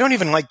 I don't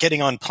even like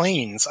getting on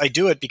planes. I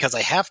do it because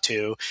I have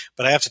to,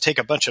 but I have to take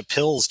a bunch of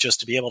pills just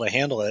to be able to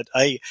handle it.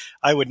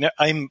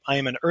 I'm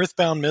an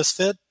earthbound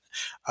misfit.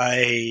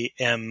 I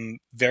am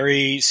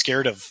very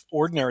scared of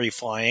ordinary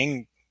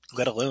flying,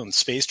 let alone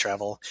space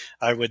travel.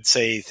 I would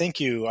say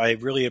thank you. I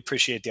really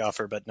appreciate the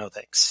offer, but no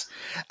thanks."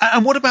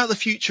 And what about the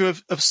future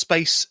of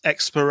space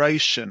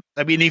exploration?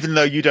 I mean, even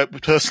though you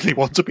don't personally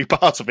want to be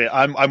part of it,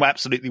 I'm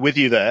absolutely with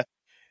you there.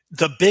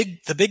 The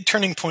big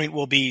turning point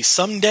will be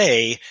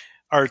someday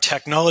our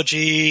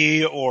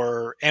technology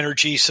or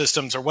energy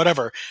systems or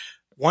whatever,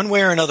 one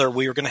way or another,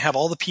 we are going to have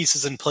all the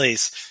pieces in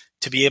place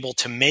to be able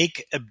to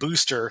make a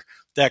booster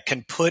that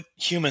can put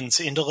humans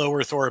into low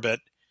Earth orbit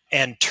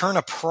and turn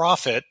a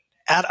profit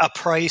at a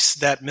price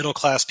that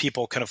middle-class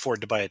people can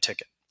afford to buy a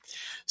ticket.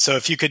 So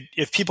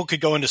if people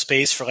could go into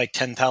space for like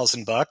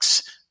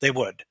 $10,000, they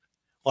would.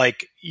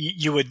 Like,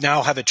 you would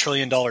now have $1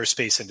 trillion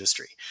space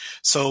industry.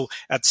 So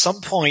at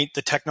some point,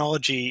 the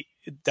technology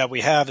that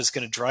we have is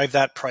going to drive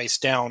that price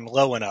down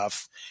low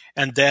enough.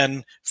 And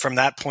then from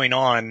that point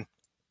on,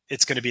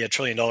 it's going to be $1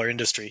 trillion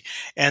industry.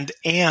 And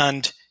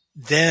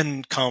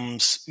then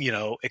comes,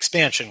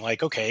 expansion.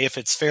 Like, okay, if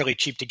it's fairly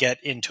cheap to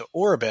get into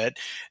orbit,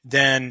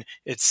 then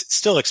it's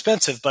still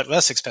expensive, but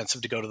less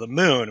expensive to go to the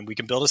moon. And we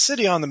can build a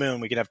city on the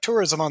moon. We can have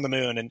tourism on the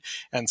moon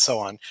and so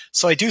on.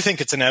 So I do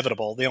think it's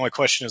inevitable. The only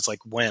question is,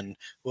 like, when?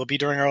 Will it be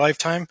during our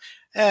lifetime?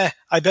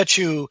 I bet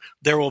you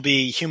there will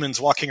be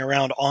humans walking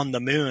around on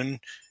the moon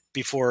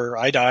before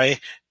I die,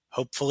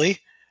 hopefully.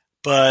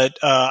 but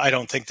I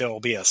don't think there will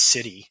be a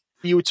city.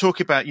 You were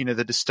talking about, the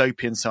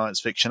dystopian science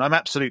fiction. I'm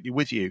absolutely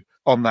with you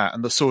on that,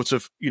 and the sort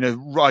of,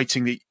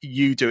 writing that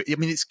you do. I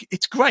mean,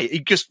 it's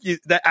great.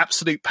 They're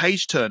absolute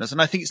page turners.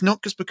 And I think it's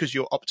not just because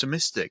you're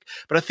optimistic,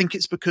 but I think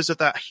it's because of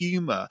that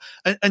humor.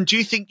 And do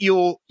you think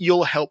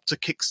you'll help to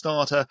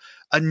kickstart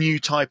a new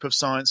type of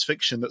science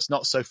fiction that's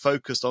not so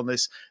focused on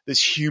this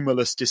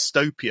humorless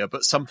dystopia,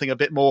 but something a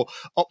bit more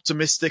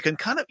optimistic and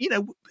kind of,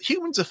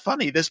 humans are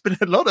funny. There's been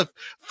a lot of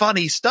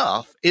funny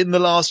stuff in the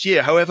last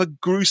year, however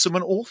gruesome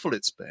and awful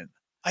it's been.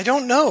 I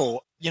don't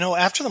know.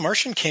 After The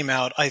Martian came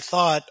out, I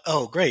thought,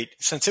 oh, great.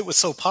 Since it was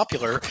so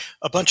popular,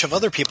 a bunch of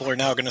other people are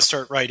now going to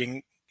start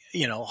writing,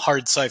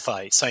 hard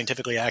sci-fi,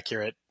 scientifically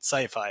accurate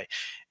sci-fi.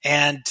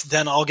 And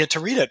then I'll get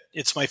to read it.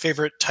 It's my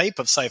favorite type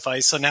of sci-fi.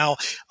 So now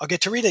I'll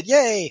get to read it.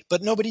 Yay.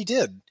 But nobody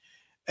did.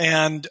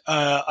 And,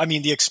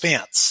 The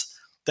Expanse.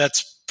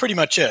 That's pretty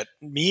much it.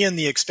 Me and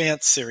The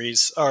Expanse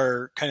series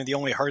are kind of the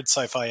only hard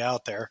sci-fi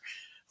out there.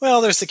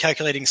 Well, there's the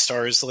Calculating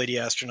Stars, the Lady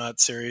Astronaut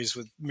series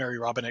with Mary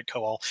Robinette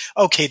Kowal.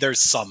 Okay,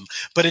 there's some,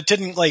 but it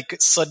didn't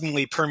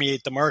suddenly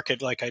permeate the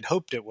market like I'd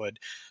hoped it would.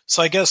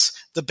 So I guess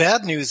the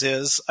bad news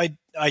is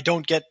I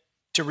don't get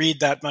to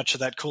read that much of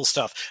that cool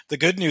stuff. The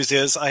good news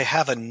is I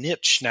have a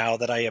niche now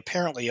that I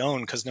apparently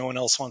own because no one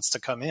else wants to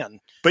come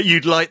in. But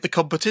you'd like the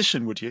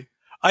competition, would you?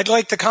 I'd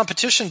like the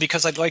competition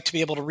because I'd like to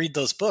be able to read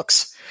those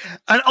books.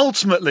 And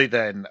ultimately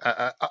then,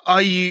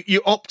 are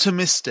you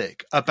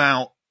optimistic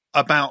about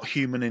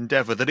human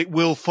endeavor, that it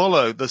will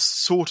follow the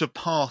sort of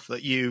path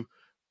that you,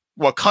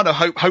 kind of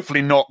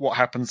hopefully not what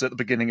happens at the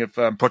beginning of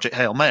Project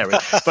Hail Mary,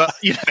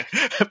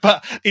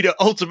 but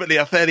ultimately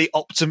a fairly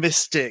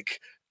optimistic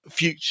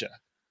future?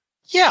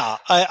 Yeah,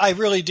 I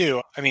really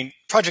do. I mean,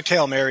 Project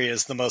Hail Mary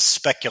is the most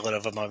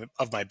speculative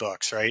of my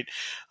books, right?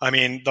 I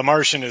mean, The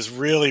Martian is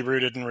really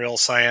rooted in real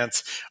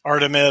science.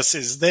 Artemis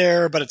is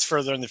there, but it's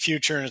further in the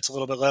future and it's a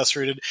little bit less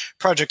rooted.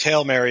 Project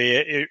Hail Mary,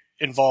 it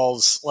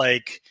involves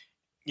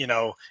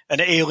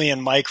an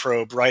alien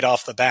microbe right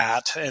off the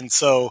bat. And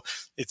so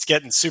it's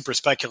getting super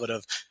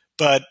speculative.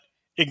 But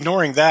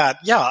ignoring that,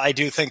 yeah, I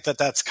do think that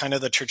that's kind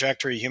of the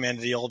trajectory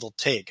humanity will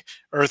take.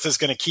 Earth is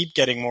going to keep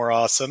getting more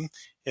awesome.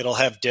 It'll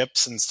have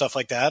dips and stuff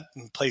like that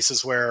in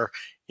places where,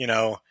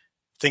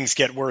 things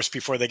get worse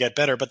before they get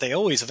better, but they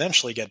always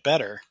eventually get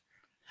better.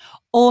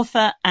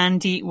 Author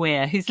Andy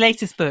Weir, whose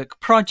latest book,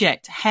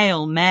 Project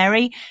Hail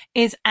Mary,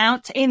 is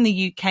out in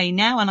the UK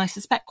now, and I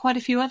suspect quite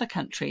a few other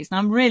countries. And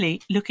I'm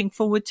really looking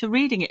forward to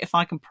reading it if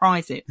I can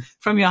prize it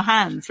from your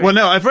hands. Well,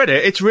 no, I've read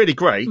it. It's really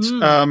great.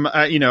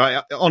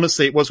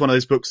 Honestly, it was one of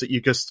those books that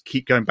you just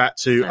keep going back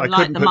to. So I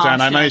couldn't put Martian,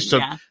 down.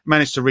 I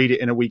managed to read it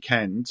in a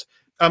weekend.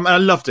 And I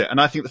loved it.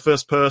 And I think the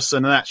first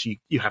person, and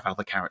actually you have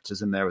other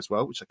characters in there as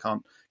well, which I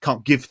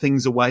can't give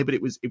things away, but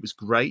it was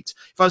great.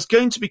 If I was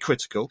going to be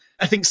critical,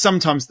 I think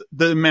sometimes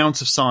the amount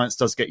of science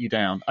does get you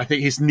down. I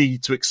think his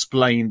need to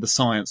explain the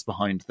science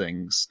behind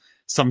things.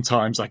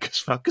 Sometimes I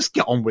just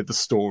get on with the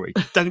story.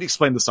 Don't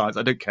explain the science.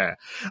 I don't care.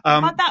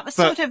 But that was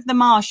sort of The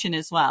Martian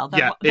as well.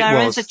 There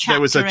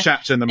was a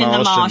chapter in The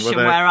Martian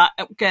where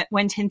I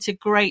went into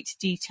great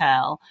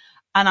detail,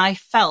 and I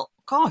felt,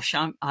 gosh,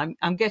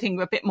 I'm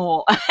getting a bit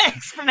more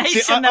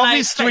explanation than I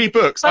these three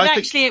books. But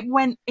actually,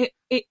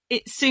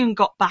 it soon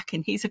got back,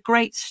 and he's a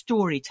great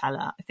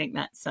storyteller. I think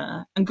that's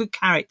and good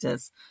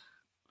characters.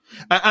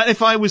 And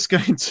if I was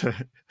going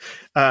to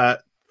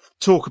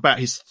talk about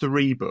his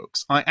three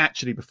books, I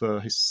actually prefer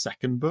his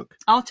second book,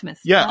 Artemis.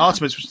 Yeah,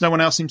 Artemis, which no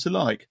one else seems to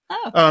like.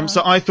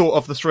 So I thought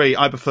of the three,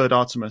 I preferred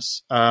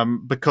Artemis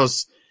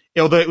because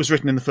although it was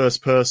written in the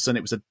first person,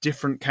 it was a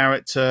different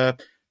character,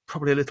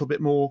 probably a little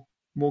bit more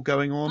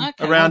going on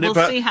around it,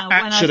 but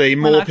actually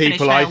more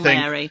people, I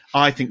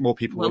think more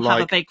people will like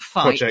have a big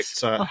fight.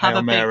 Project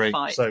Hail Mary.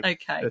 So there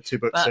are two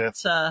books here.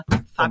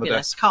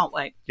 Fabulous. Can't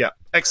wait. Yeah,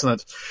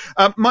 excellent.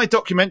 My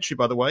documentary,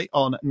 by the way,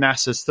 on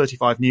NASA's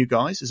 35 New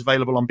Guys is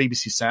available on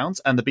BBC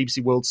Sounds and the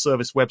BBC World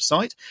Service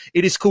website.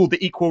 It is called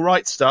The Equal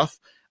Rights Stuff,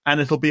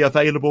 and it'll be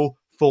available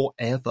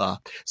forever.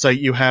 So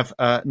you have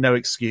no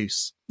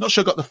excuse. Not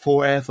sure I got the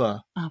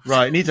forever.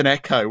 Right, it needs an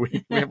echo.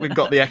 We've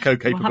got the echo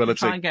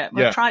capability.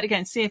 We'll try it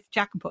again, see if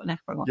Jack can put an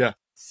echo on. Yeah.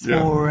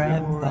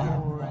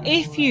 Forever.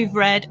 If you've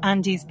read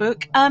Andy's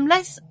book,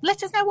 let us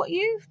know what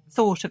you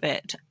thought of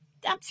it.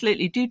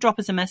 Absolutely. Do drop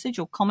us a message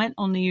or comment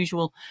on the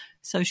usual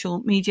social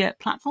media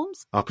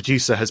platforms. Our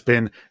producer has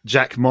been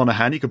Jack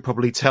Monaghan. You can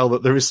probably tell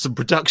that there is some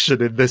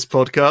production in this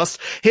podcast.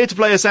 Here to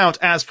play us out,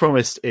 as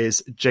promised,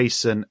 is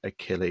Jason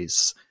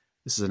Achilles.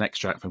 This is an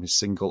extract from his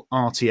single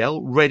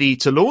RTL, ready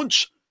to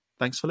launch.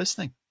 Thanks for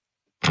listening.